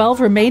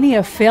 2012,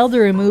 Romania failed to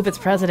remove its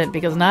president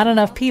because not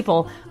enough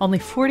people, only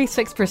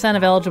 46%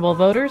 of eligible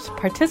voters,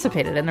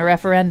 participated in the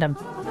referendum.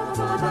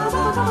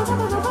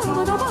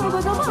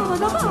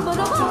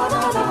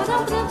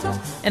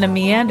 In a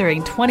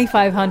meandering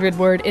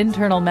 2,500-word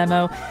internal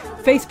memo,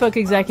 Facebook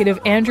executive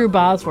Andrew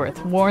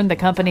Bosworth warned the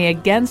company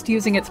against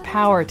using its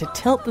power to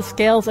tilt the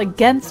scales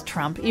against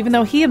Trump, even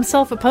though he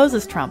himself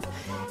opposes Trump.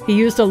 He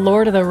used a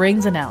Lord of the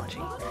Rings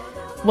analogy.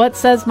 "What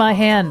says my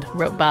hand?"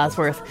 wrote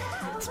Bosworth.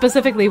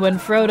 Specifically when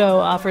Frodo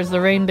offers the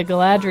ring to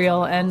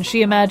Galadriel and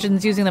she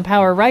imagines using the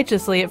power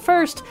righteously at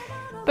first,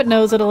 but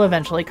knows it'll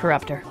eventually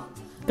corrupt her.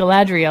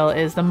 Galadriel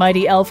is the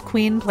mighty elf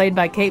queen played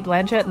by Cate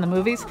Blanchett in the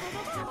movies.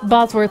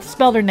 Bosworth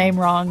spelled her name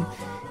wrong.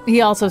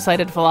 He also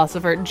cited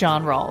philosopher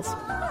John Rawls.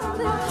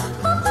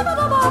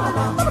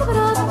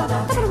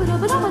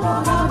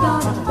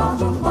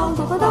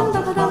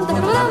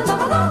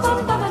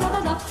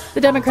 The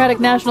Democratic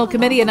National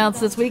Committee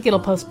announced this week it'll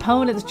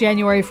postpone its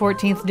January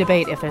 14th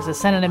debate if there's a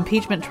Senate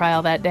impeachment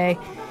trial that day.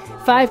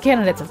 5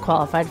 candidates have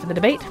qualified for the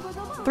debate.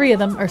 3 of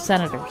them are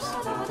senators.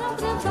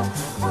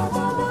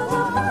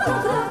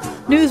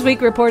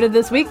 Newsweek reported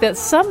this week that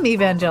some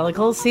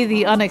evangelicals see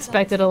the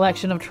unexpected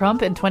election of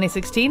Trump in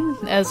 2016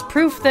 as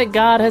proof that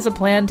God has a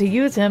plan to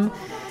use him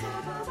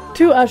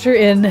to usher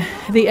in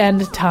the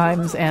end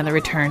times and the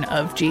return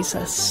of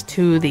Jesus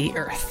to the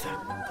earth.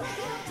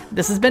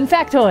 This has been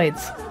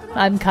Factoids.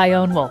 I'm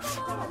Kyone Wolf.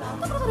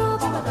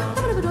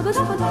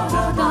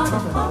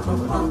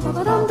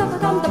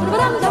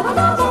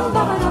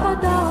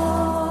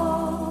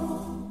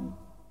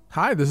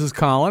 Hi, this is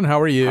Colin.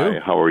 How are you? Hi,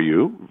 how are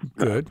you?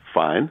 Good.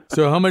 Fine.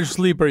 So how much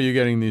sleep are you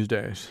getting these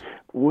days?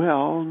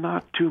 Well,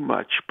 not too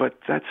much, but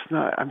that's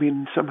not,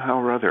 somehow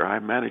or other, I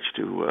managed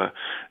to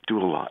do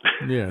a lot.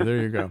 Yeah, there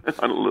you go.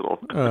 A little.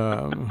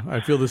 I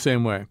feel the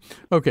same way.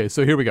 Okay,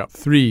 so here we go.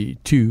 3,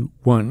 2,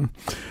 1.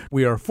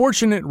 We are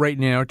fortunate right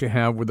now to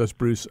have with us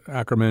Bruce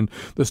Ackerman,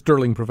 the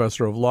Sterling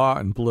Professor of Law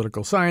and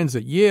Political Science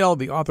at Yale,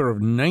 the author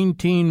of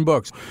 19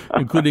 books,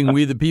 including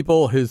We the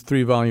People, his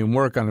 3-volume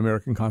work on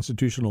American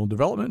constitutional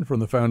development from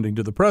the founding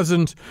to the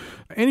present.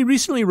 And he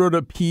recently wrote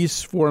a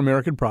piece for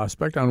American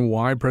Prospect on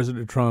why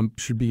President Trump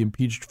should be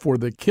impeached for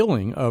the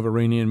killing of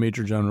Iranian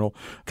Major General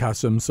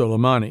Qasem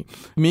Soleimani.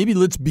 Maybe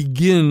let's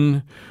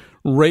begin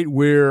right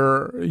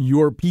where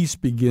your piece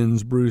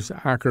begins, Bruce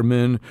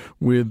Ackerman,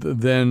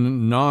 with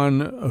then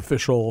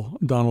non-official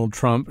Donald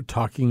Trump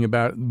talking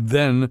about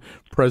then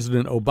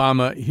President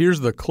Obama.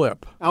 Here's the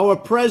clip. Our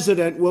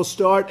president will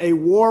start a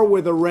war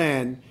with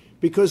Iran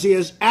because he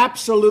has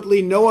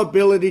absolutely no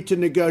ability to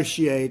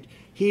negotiate.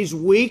 He's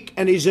weak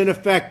and he's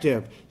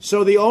ineffective.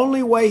 So the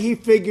only way he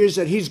figures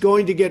that he's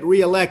going to get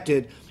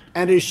reelected,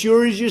 and as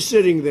sure as you're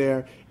sitting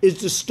there, is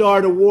to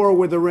start a war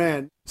with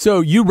Iran.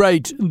 So you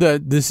write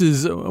that this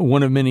is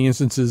one of many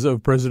instances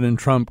of President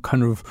Trump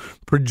kind of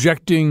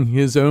projecting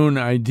his own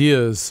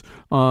ideas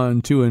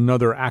onto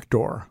another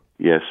actor.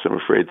 Yes, I'm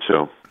afraid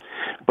so.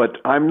 But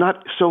I'm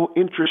not so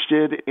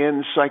interested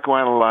in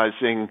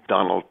psychoanalyzing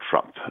Donald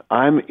Trump.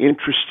 I'm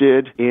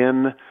interested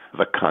in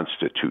the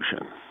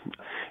Constitution.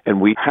 And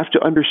we have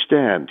to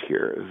understand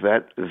here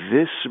that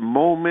this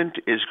moment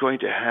is going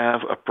to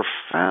have a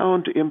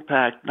profound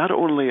impact not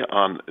only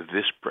on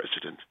this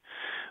president,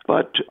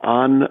 but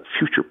on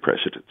future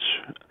presidents.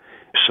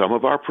 Some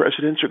of our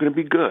presidents are going to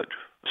be good.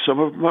 Some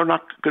of them are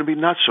not going to be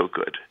not so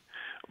good.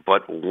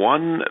 But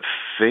one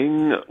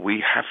thing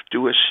we have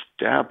to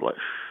establish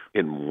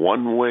in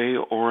one way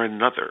or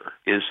another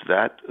is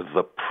that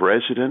the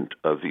President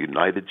of the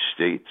United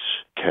States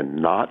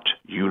cannot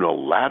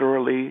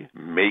unilaterally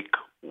make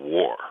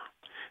war.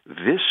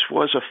 This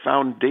was a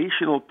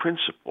foundational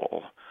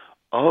principle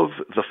of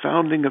the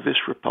founding of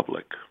this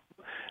republic.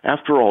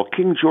 After all,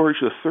 King George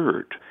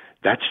III,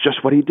 that's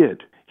just what he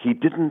did. He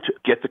didn't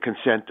get the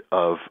consent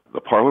of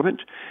the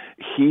Parliament.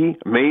 He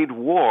made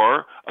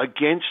war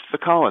against the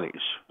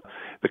colonies.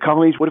 The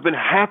colonies would have been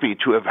happy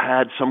to have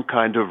had some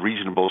kind of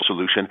reasonable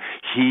solution.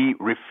 He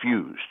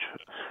refused.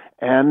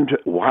 And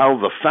while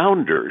the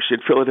founders in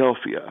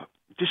Philadelphia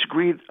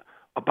disagreed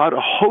about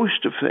a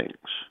host of things,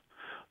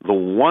 the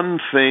one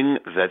thing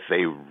that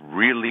they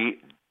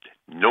really,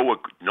 no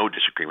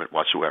disagreement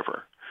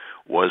whatsoever,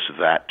 was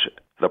that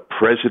the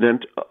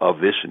president of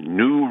this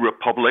new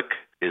republic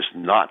is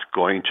not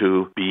going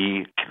to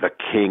be the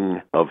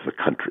king of the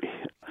country.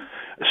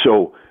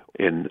 So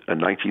in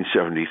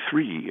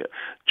 1973,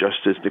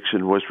 just as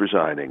Nixon was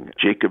resigning,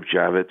 Jacob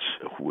Javits,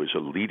 who was a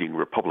leading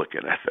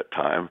Republican at that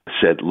time,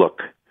 said, look,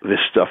 this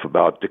stuff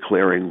about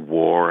declaring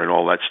war and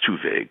all that's too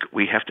vague.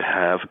 We have to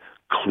have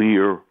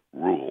clear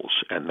rules.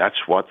 And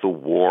that's what the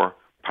War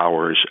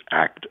Powers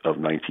Act of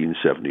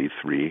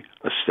 1973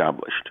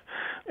 established.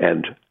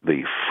 And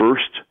the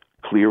first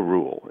clear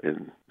rule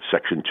in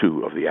Section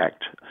 2 of the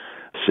Act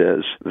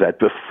says that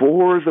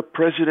before the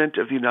President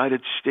of the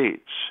United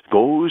States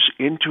goes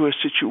into a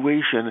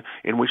situation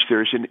in which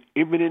there is an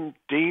imminent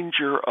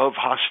danger of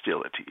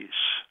hostilities,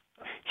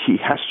 he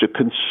has to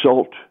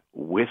consult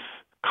with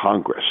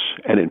Congress,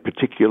 and in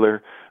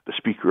particular, the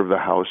Speaker of the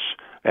House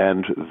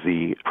and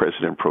the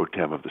President pro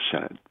tem of the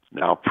Senate.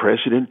 Now,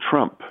 President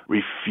Trump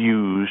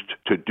refused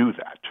to do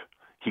that.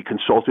 He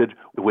consulted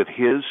with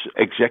his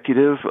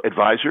executive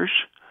advisors.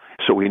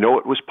 So we know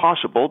it was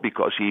possible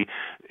because he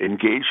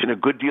engaged in a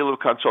good deal of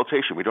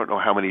consultation. We don't know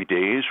how many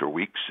days or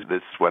weeks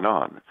this went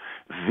on.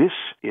 This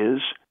is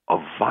a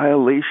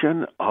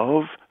violation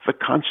of the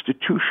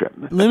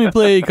Constitution. Let me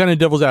play kind of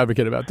devil's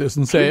advocate about this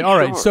and say, all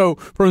right, so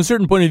from a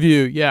certain point of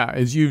view, yeah,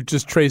 as you've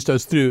just traced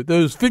us through,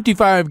 those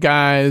 55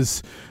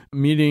 guys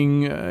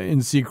meeting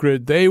in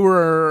secret, they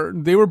were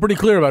pretty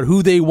clear about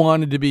who they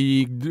wanted to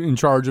be in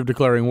charge of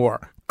declaring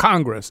war.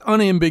 Congress,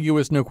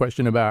 unambiguous, no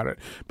question about it.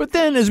 But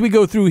then as we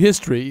go through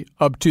history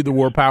up to the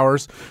War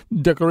Powers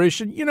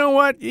Declaration, you know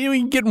what? We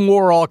can get in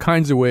war all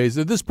kinds of ways.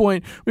 At this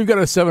point, we've got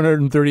a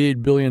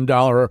 $738 billion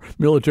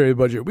military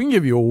budget. We can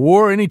give you a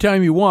war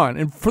anytime you want.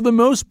 And for the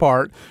most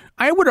part,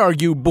 I would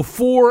argue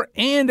before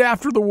and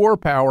after the War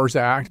Powers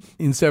Act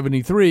in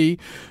 73,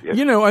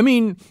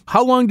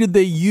 how long did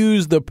they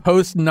use the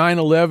post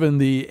 9/11,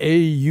 the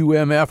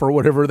AUMF or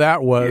whatever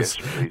that was,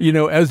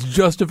 as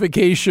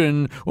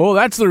justification? Well,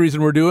 that's the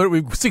reason we're doing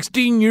it.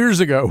 16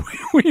 years ago,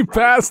 we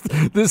passed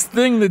this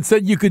thing that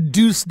said you could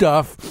do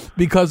stuff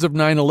because of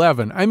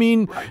 9/11. I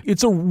mean,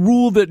 It's a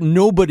rule that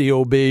nobody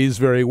obeys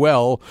very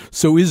well.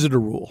 So is it a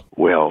rule?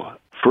 Well,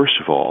 first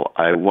of all,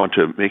 I want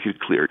to make it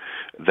clear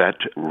that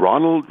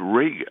Ronald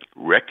Reagan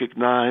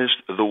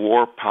recognized the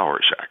War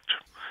Powers Act.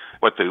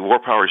 What the War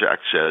Powers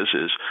Act says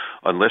is,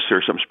 unless there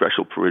are some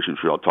special provisions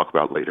which I'll talk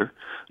about later,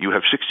 you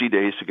have 60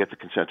 days to get the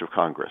consent of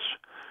Congress.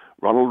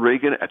 Ronald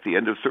Reagan, at the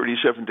end of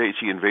 37 days,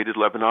 he invaded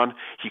Lebanon.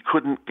 He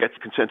couldn't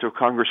get consent of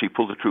Congress. He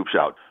pulled the troops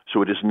out.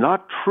 So it is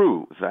not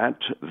true that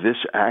this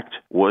act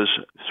was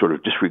sort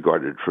of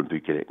disregarded from the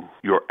beginning.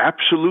 You're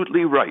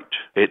absolutely right.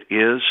 It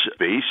is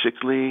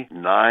basically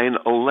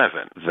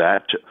 9/11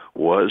 that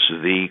was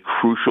the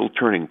crucial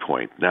turning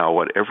point. Now,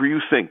 whatever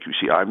you think, you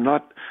see,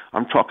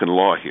 I'm talking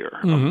law here.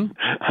 Mm-hmm.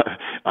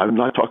 I'm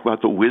not talking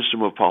about the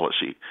wisdom of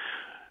policy.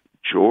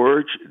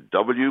 George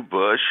W.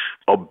 Bush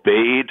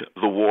obeyed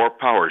the War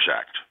Powers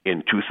Act.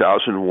 In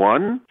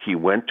 2001, he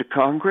went to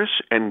Congress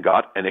and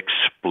got an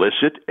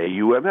explicit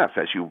AUMF,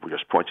 as you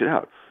just pointed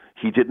out.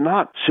 He did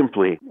not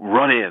simply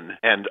run in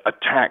and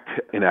attack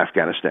in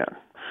Afghanistan.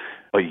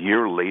 A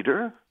year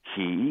later,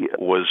 he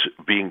was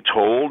being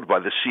told by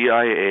the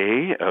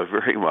CIA,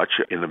 very much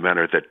in the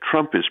manner that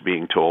Trump is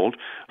being told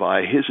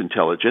by his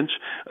intelligence,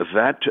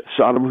 that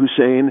Saddam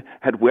Hussein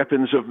had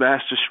weapons of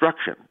mass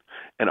destruction.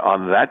 And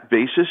on that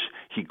basis,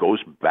 he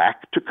goes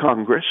back to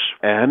Congress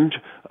and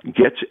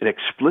gets an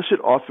explicit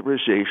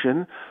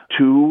authorization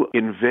to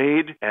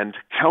invade and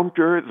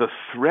counter the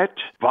threat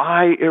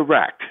by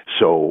Iraq.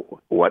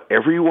 So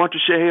whatever you want to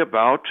say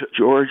about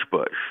George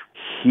Bush,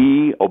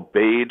 he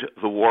obeyed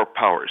the War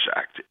Powers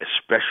Act,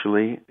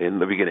 especially in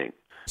the beginning.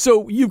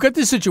 So you've got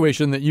this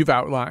situation that you've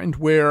outlined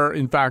where,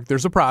 in fact,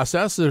 there's a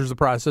process. There's a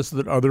process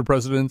that other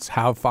presidents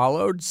have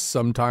followed,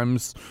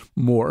 sometimes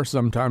more,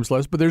 sometimes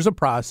less. But there's a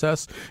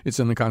process. It's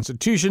in the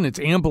Constitution. It's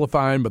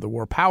amplified by the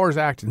War Powers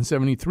Act in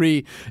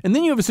 73. And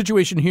then you have a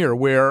situation here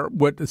where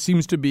what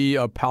seems to be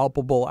a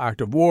palpable act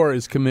of war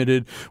is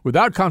committed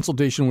without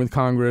consultation with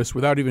Congress,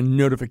 without even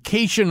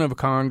notification of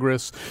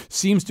Congress,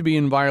 seems to be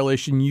in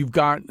violation. You've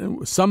got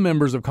some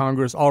members of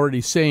Congress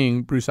already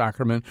saying, Bruce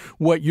Ackerman,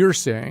 what you're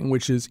saying,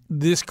 which is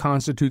this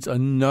constitutes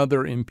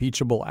another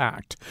impeachable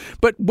act.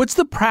 But what's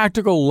the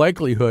practical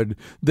likelihood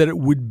that it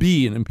would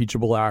be an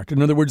impeachable act?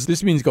 In other words,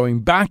 this means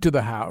going back to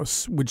the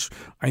House, which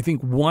I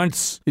think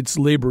wants its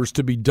labors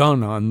to be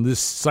done on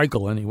this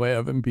cycle anyway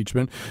of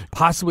impeachment,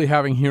 possibly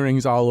having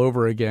hearings all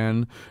over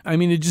again. I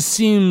mean, it just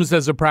seems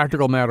as a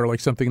practical matter like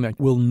something that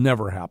will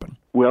never happen.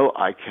 Well,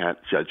 I can't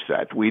judge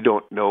that. We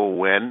don't know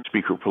when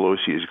Speaker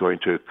Pelosi is going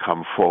to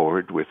come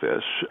forward with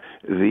this.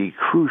 The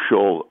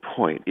crucial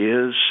point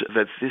is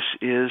that this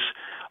is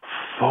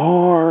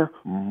far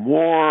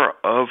more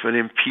of an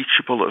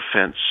impeachable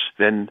offense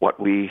than what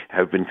we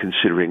have been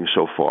considering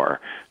so far.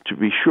 To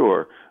be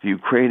sure, the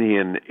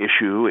Ukrainian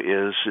issue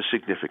is a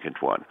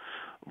significant one,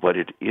 but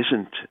it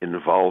isn't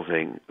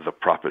involving the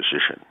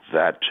proposition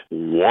that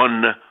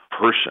one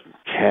person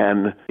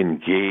can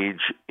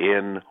engage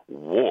in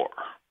war.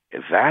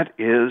 That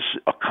is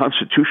a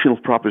constitutional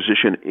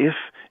proposition, if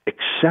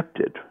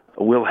accepted,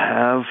 will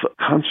have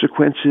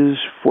consequences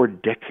for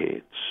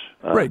decades.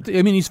 Right.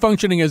 I mean, he's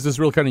functioning as this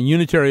real kind of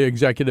unitary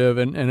executive,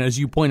 and as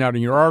you point out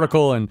in your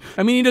article, and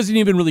I mean, he doesn't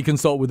even really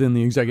consult within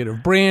the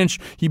executive branch.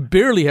 He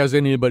barely has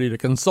anybody to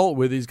consult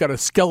with. He's got a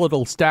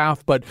skeletal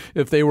staff, but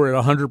if they were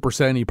at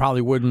 100%, he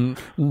probably wouldn't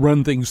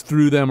run things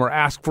through them or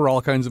ask for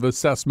all kinds of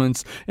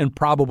assessments and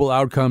probable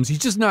outcomes. He's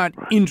just not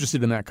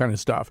interested in that kind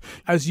of stuff.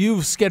 As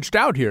you've sketched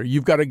out here,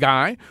 you've got a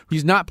guy,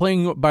 he's not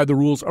playing by the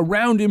rules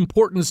around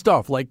important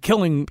stuff like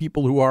killing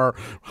people who are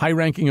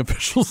high-ranking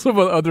officials of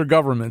other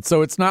governments.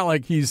 So it's not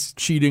like he's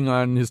cheating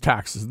on his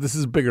taxes. This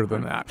is bigger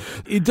than that.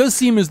 It does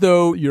seem as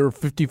though your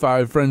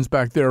 55 friends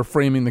back there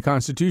framing the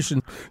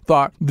Constitution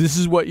thought this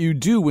is what you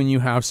do when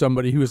you have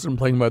somebody who isn't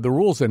playing by the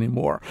rules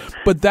anymore.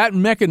 But that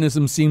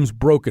mechanism seems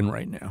broken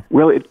right now.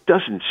 Well, it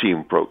doesn't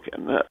seem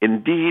broken.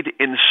 Indeed,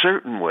 in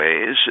certain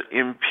ways,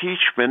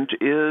 impeachment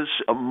is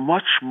a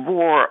much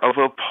more of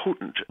a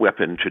potent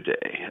weapon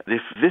today.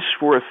 If this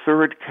were a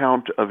third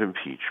count of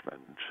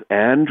impeachment,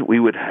 and we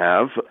would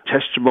have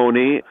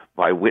testimony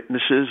by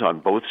witnesses on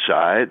both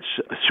sides,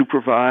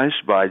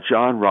 supervised by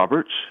John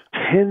Roberts,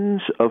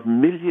 tens of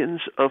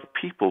millions of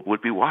people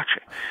would be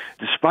watching.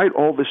 Despite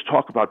all this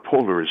talk about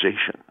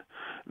polarization,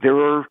 there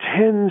are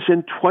tens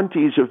and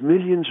 20s of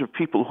millions of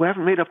people who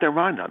haven't made up their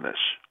mind on this.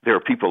 There are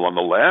people on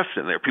the left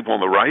and there are people on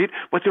the right,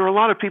 but there are a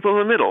lot of people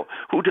in the middle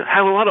who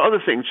have a lot of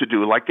other things to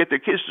do, like get their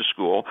kids to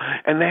school,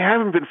 and they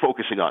haven't been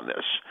focusing on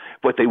this.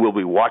 But they will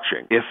be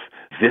watching. If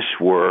this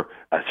were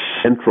a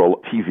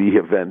central TV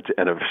event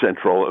and a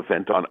central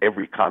event on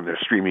every kind of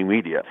streaming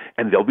media,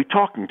 and they'll be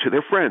talking to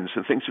their friends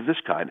and things of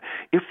this kind.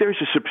 If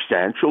there's a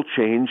substantial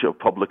change of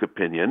public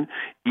opinion,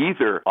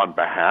 either on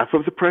behalf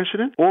of the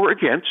president or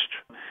against,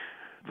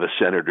 the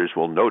senators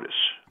will notice.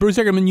 Bruce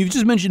Ackerman, you've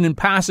just mentioned in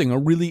passing a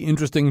really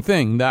interesting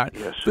thing that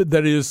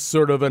is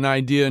sort of an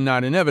idea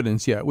not in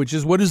evidence yet, which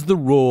is what is the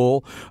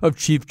role of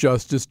Chief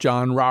Justice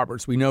John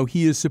Roberts? We know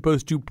he is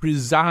supposed to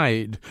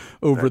preside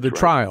over the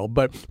trial,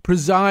 but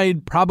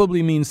preside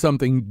probably means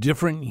something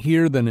different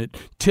here than it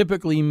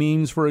typically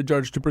means for a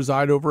judge to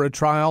preside over a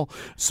trial.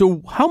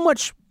 So how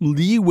much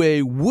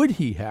leeway would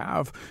he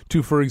have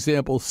to, for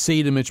example,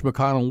 say to Mitch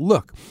McConnell,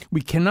 look,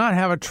 we cannot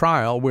have a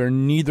trial where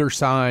neither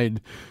side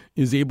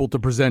is able to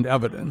present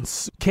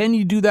evidence? Can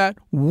you do that?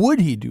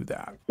 Would he do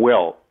that?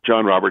 Well,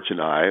 John Roberts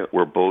and I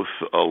were both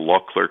law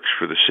clerks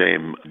for the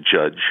same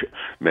judge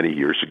many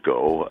years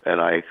ago, and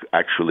I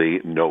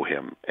actually know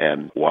him.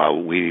 And while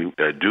we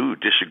do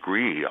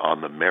disagree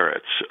on the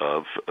merits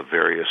of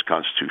various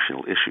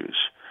constitutional issues,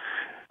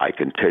 I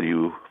can tell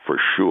you for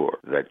sure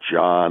that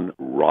John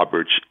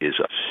Roberts is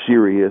a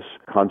serious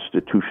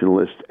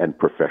constitutionalist and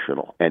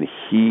professional. And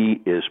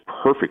he is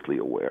perfectly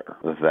aware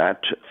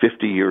that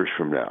 50 years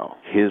from now,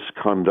 his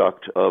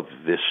conduct of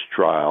this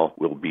trial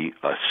will be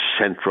a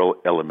central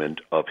element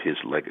of his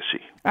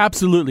legacy.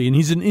 Absolutely. And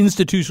he's an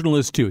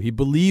institutionalist, too. He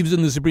believes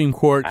in the Supreme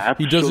Court.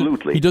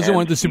 Absolutely. He doesn't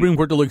want the Supreme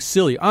Court to look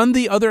silly. On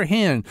the other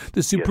hand,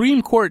 the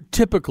Supreme Court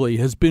typically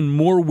has been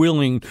more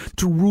willing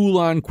to rule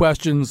on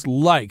questions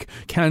like,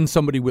 can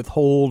somebody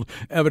withhold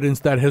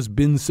evidence that has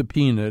been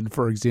subpoenaed,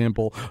 for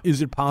example?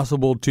 Is it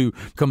possible to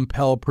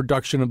compel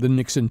production of the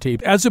Nixon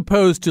tape, as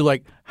opposed to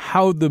like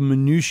how the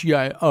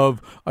minutiae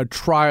of a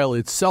trial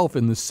itself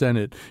in the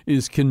Senate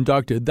is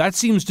conducted? That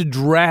seems to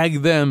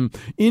drag them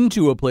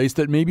into a place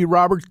that maybe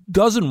Roberts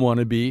doesn't want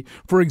to be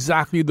for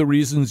exactly the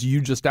reasons you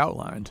just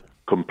outlined.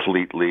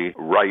 Completely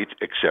right,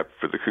 except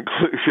for the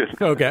conclusion.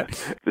 Okay.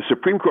 The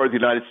Supreme Court of the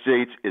United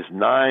States is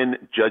 9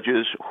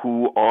 judges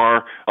who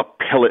are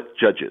appellate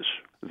judges.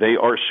 They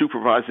are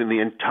supervising the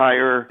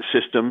entire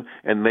system,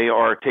 and they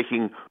are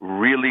taking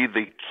really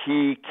the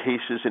key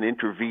cases and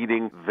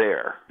intervening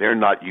there. They're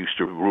not used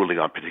to ruling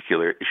on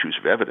particular issues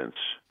of evidence.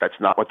 That's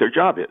not what their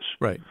job is.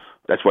 Right.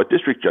 That's what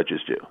district judges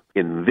do.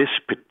 In this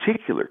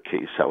particular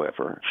case,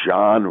 however,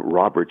 John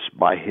Roberts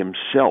by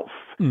himself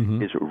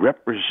is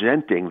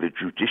representing the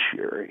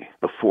judiciary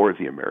before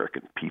the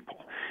American people.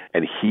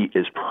 And he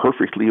is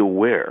perfectly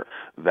aware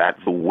that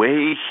the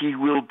way he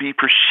will be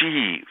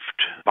perceived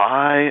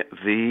by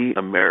the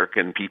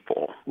American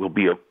people will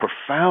be of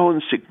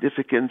profound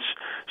significance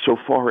so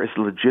far as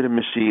the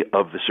legitimacy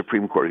of the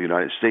Supreme Court of the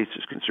United States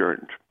is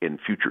concerned in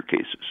future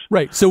cases.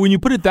 Right. So when you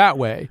put it that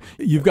way,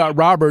 you've got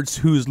Roberts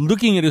who's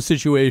looking at a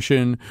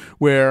situation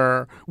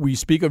where we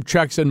speak of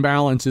checks and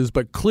balances,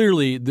 but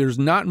clearly there's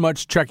not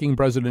much checking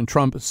President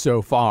Trump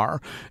so far.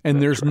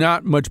 And there's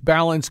not much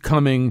balance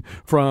coming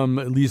from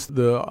at least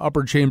the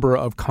upper chamber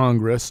of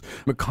Congress.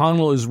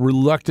 McConnell is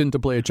reluctant to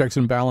play a checks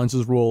and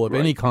balances role of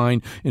any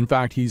kind. In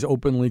fact, he's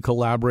openly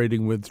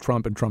collaborating with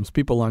Trump and Trump's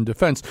people on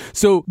defense.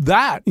 So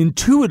that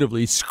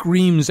intuitively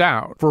screams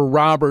out for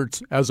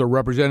Roberts as a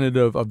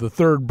representative of the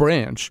third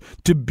branch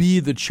to be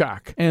the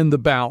check and the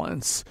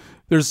balance.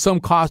 There's some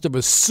cost of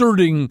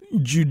asserting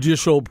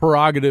judicial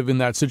prerogative in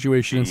that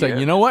situation and saying,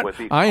 you know what,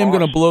 I am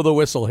going to blow the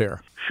whistle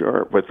here.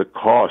 Sure, but the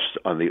cost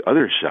on the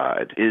other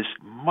side is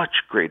much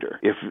greater.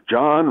 If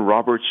John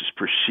Roberts is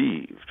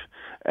perceived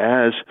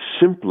as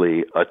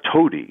simply a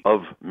toady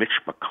of Mitch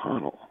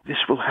McConnell, this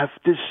will have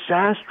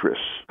disastrous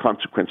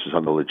consequences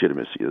on the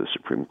legitimacy of the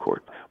Supreme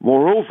Court.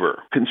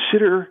 Moreover,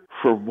 consider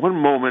for one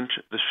moment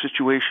the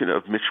situation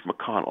of Mitch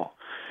McConnell.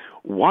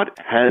 What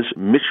has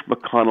Mitch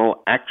McConnell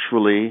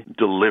actually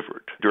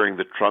delivered during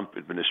the Trump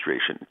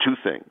administration? 2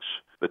 things: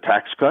 the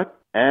tax cut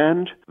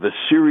and the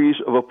series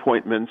of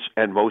appointments,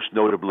 and most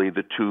notably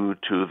the 2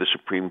 to the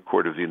Supreme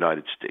Court of the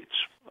United States.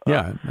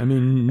 Yeah, I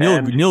mean,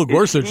 Neil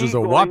Gorsuch is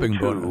a whopping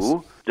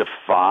bonus.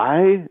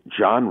 Defy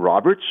John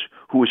Roberts,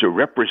 who is a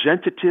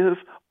representative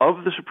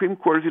of the Supreme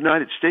Court of the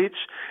United States,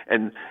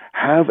 and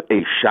have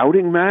a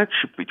shouting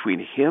match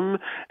between him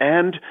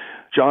and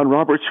John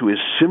Roberts, who is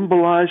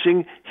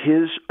symbolizing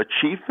his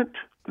achievement?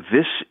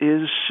 This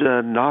is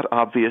not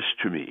obvious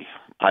to me.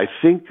 I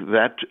think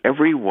that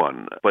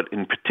everyone, but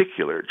in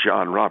particular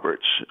John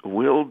Roberts,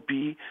 will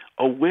be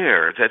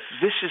aware that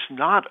this is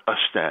not a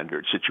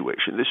standard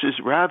situation. This is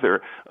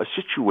rather a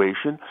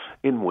situation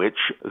in which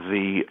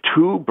the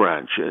 2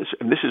 branches,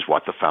 and this is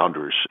what the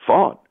founders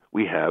thought,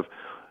 we have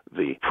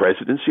the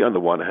presidency on the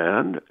one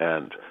hand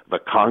and the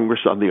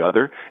Congress on the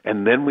other,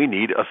 and then we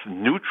need a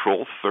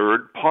neutral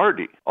third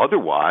party.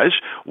 Otherwise,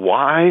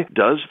 why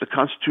does the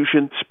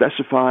Constitution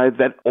specify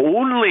that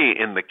only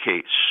in the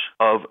case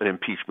of an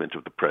impeachment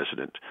of the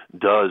president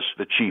does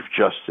the Chief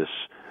Justice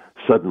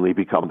suddenly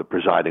become the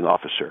presiding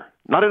officer.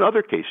 Not in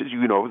other cases.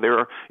 There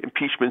are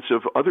impeachments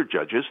of other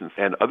judges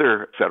and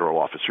other federal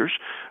officers.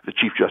 The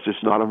Chief Justice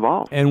is not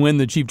involved. And when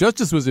the Chief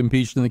Justice was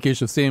impeached in the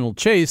case of Samuel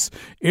Chase,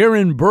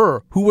 Aaron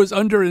Burr, who was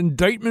under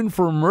indictment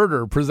for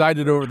murder,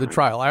 presided over the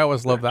trial. I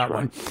always love that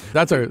one.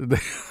 That's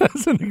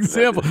an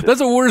example. That's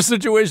a worse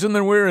situation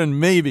than we're in,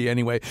 maybe,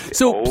 anyway.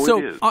 So,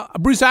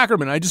 Bruce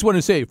Ackerman, I just want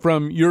to say,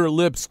 from your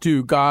lips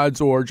to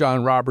God's or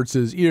John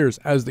Roberts' ears,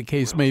 as the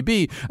case may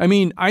be, I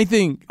mean, I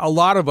think a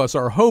lot of us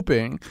are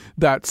hoping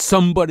that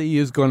somebody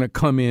is going to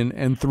come in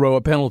and throw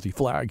a penalty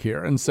flag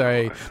here and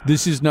say,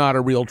 this is not a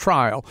real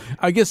trial.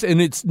 I guess,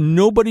 and it's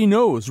nobody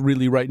knows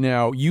really right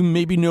now. You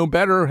maybe know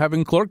better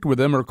having clerked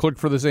with him or clerked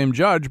for the same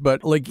judge,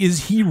 but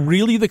is he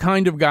really the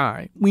kind of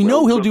guy? We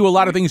know he'll do a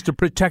lot of things to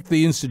protect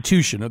the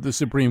institution of the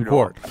Supreme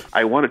Court.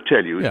 I want to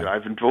tell you that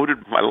I've devoted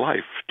my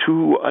life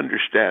to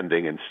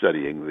understanding and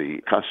studying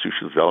the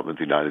constitutional development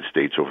of the United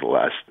States over the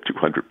last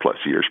 200 plus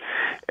years.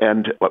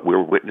 And what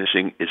we're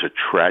witnessing is a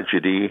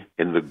tragedy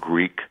in the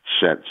Greek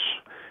sense.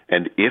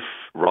 And if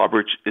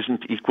Roberts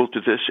isn't equal to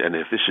this, and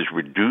if this is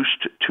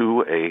reduced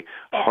to a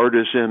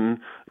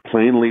partisan,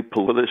 plainly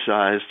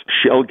politicized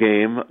shell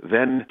game,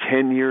 then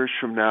 10 years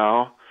from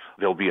now,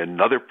 there'll be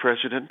another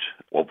president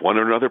of one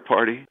or another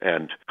party,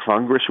 and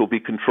Congress will be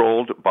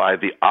controlled by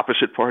the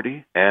opposite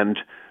party, and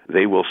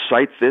they will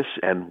cite this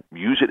and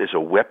use it as a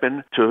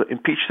weapon to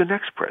impeach the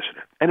next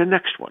president and the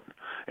next one.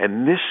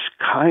 And this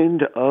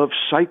kind of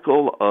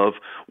cycle of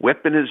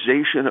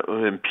weaponization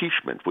of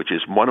impeachment, which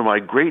is one of my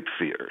great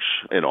fears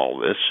in all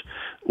this,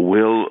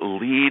 will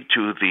lead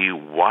to the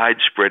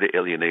widespread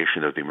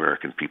alienation of the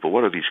American people.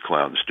 What are these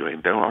clowns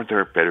doing? Aren't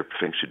there better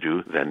things to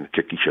do than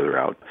kick each other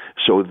out?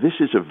 So this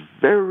is a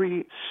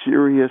very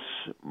serious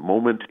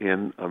moment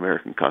in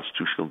American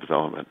constitutional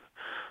development.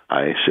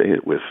 I say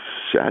it with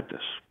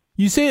sadness.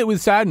 You say it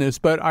with sadness,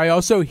 but I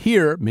also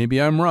hear, maybe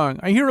I'm wrong,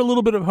 I hear a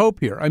little bit of hope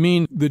here. I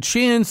mean, the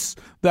chance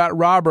that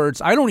Roberts,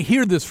 I don't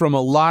hear this from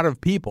a lot of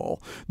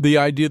people, the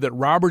idea that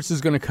Roberts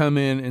is going to come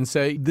in and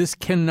say, this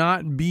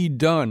cannot be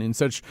done in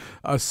such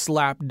a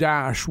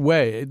slapdash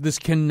way. This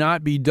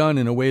cannot be done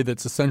in a way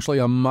that's essentially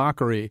a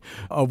mockery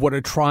of what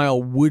a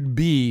trial would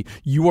be.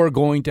 You are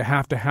going to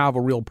have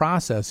a real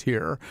process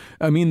here.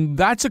 I mean,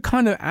 that's a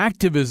kind of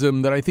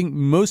activism that I think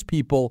most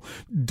people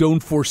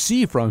don't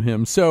foresee from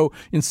him. So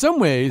in some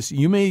ways,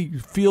 you may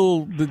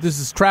feel that this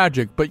is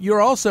tragic, but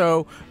you're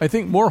also, I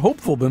think, more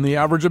hopeful than the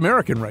average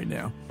American right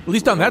now, at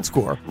least on that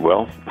score.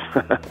 Well,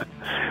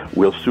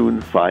 we'll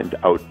soon find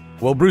out.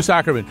 Well, Bruce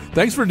Ackerman,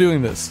 thanks for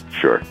doing this.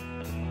 Sure.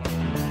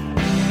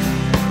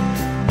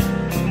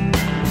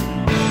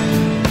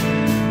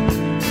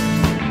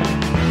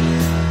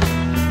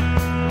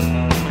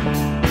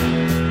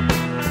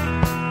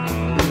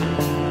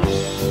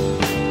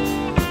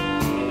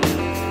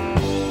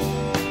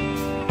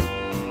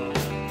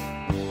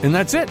 And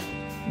that's it.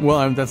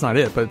 Well, that's not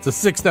it, but it's the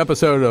sixth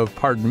episode of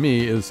Pardon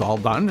Me is all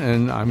done,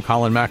 and I'm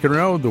Colin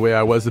McEnroe, the way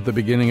I was at the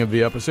beginning of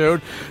the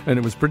episode, and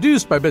it was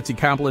produced by Betsy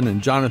Kaplan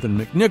and Jonathan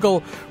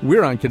McNichol.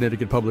 We're on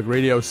Connecticut Public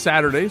Radio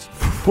Saturdays,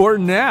 for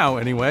now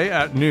anyway,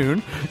 at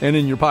noon, and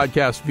in your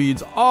podcast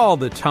feeds all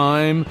the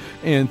time,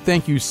 and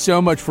thank you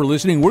so much for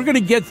listening. We're going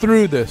to get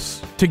through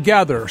this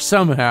together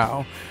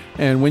somehow.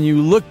 And when you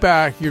look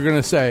back, you're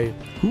going to say,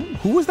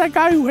 who was that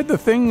guy who had the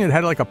thing that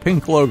had like a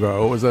pink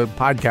logo? It was a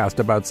podcast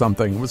about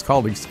something. It was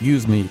called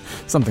Excuse Me,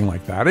 something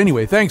like that.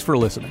 Anyway, thanks for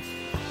listening.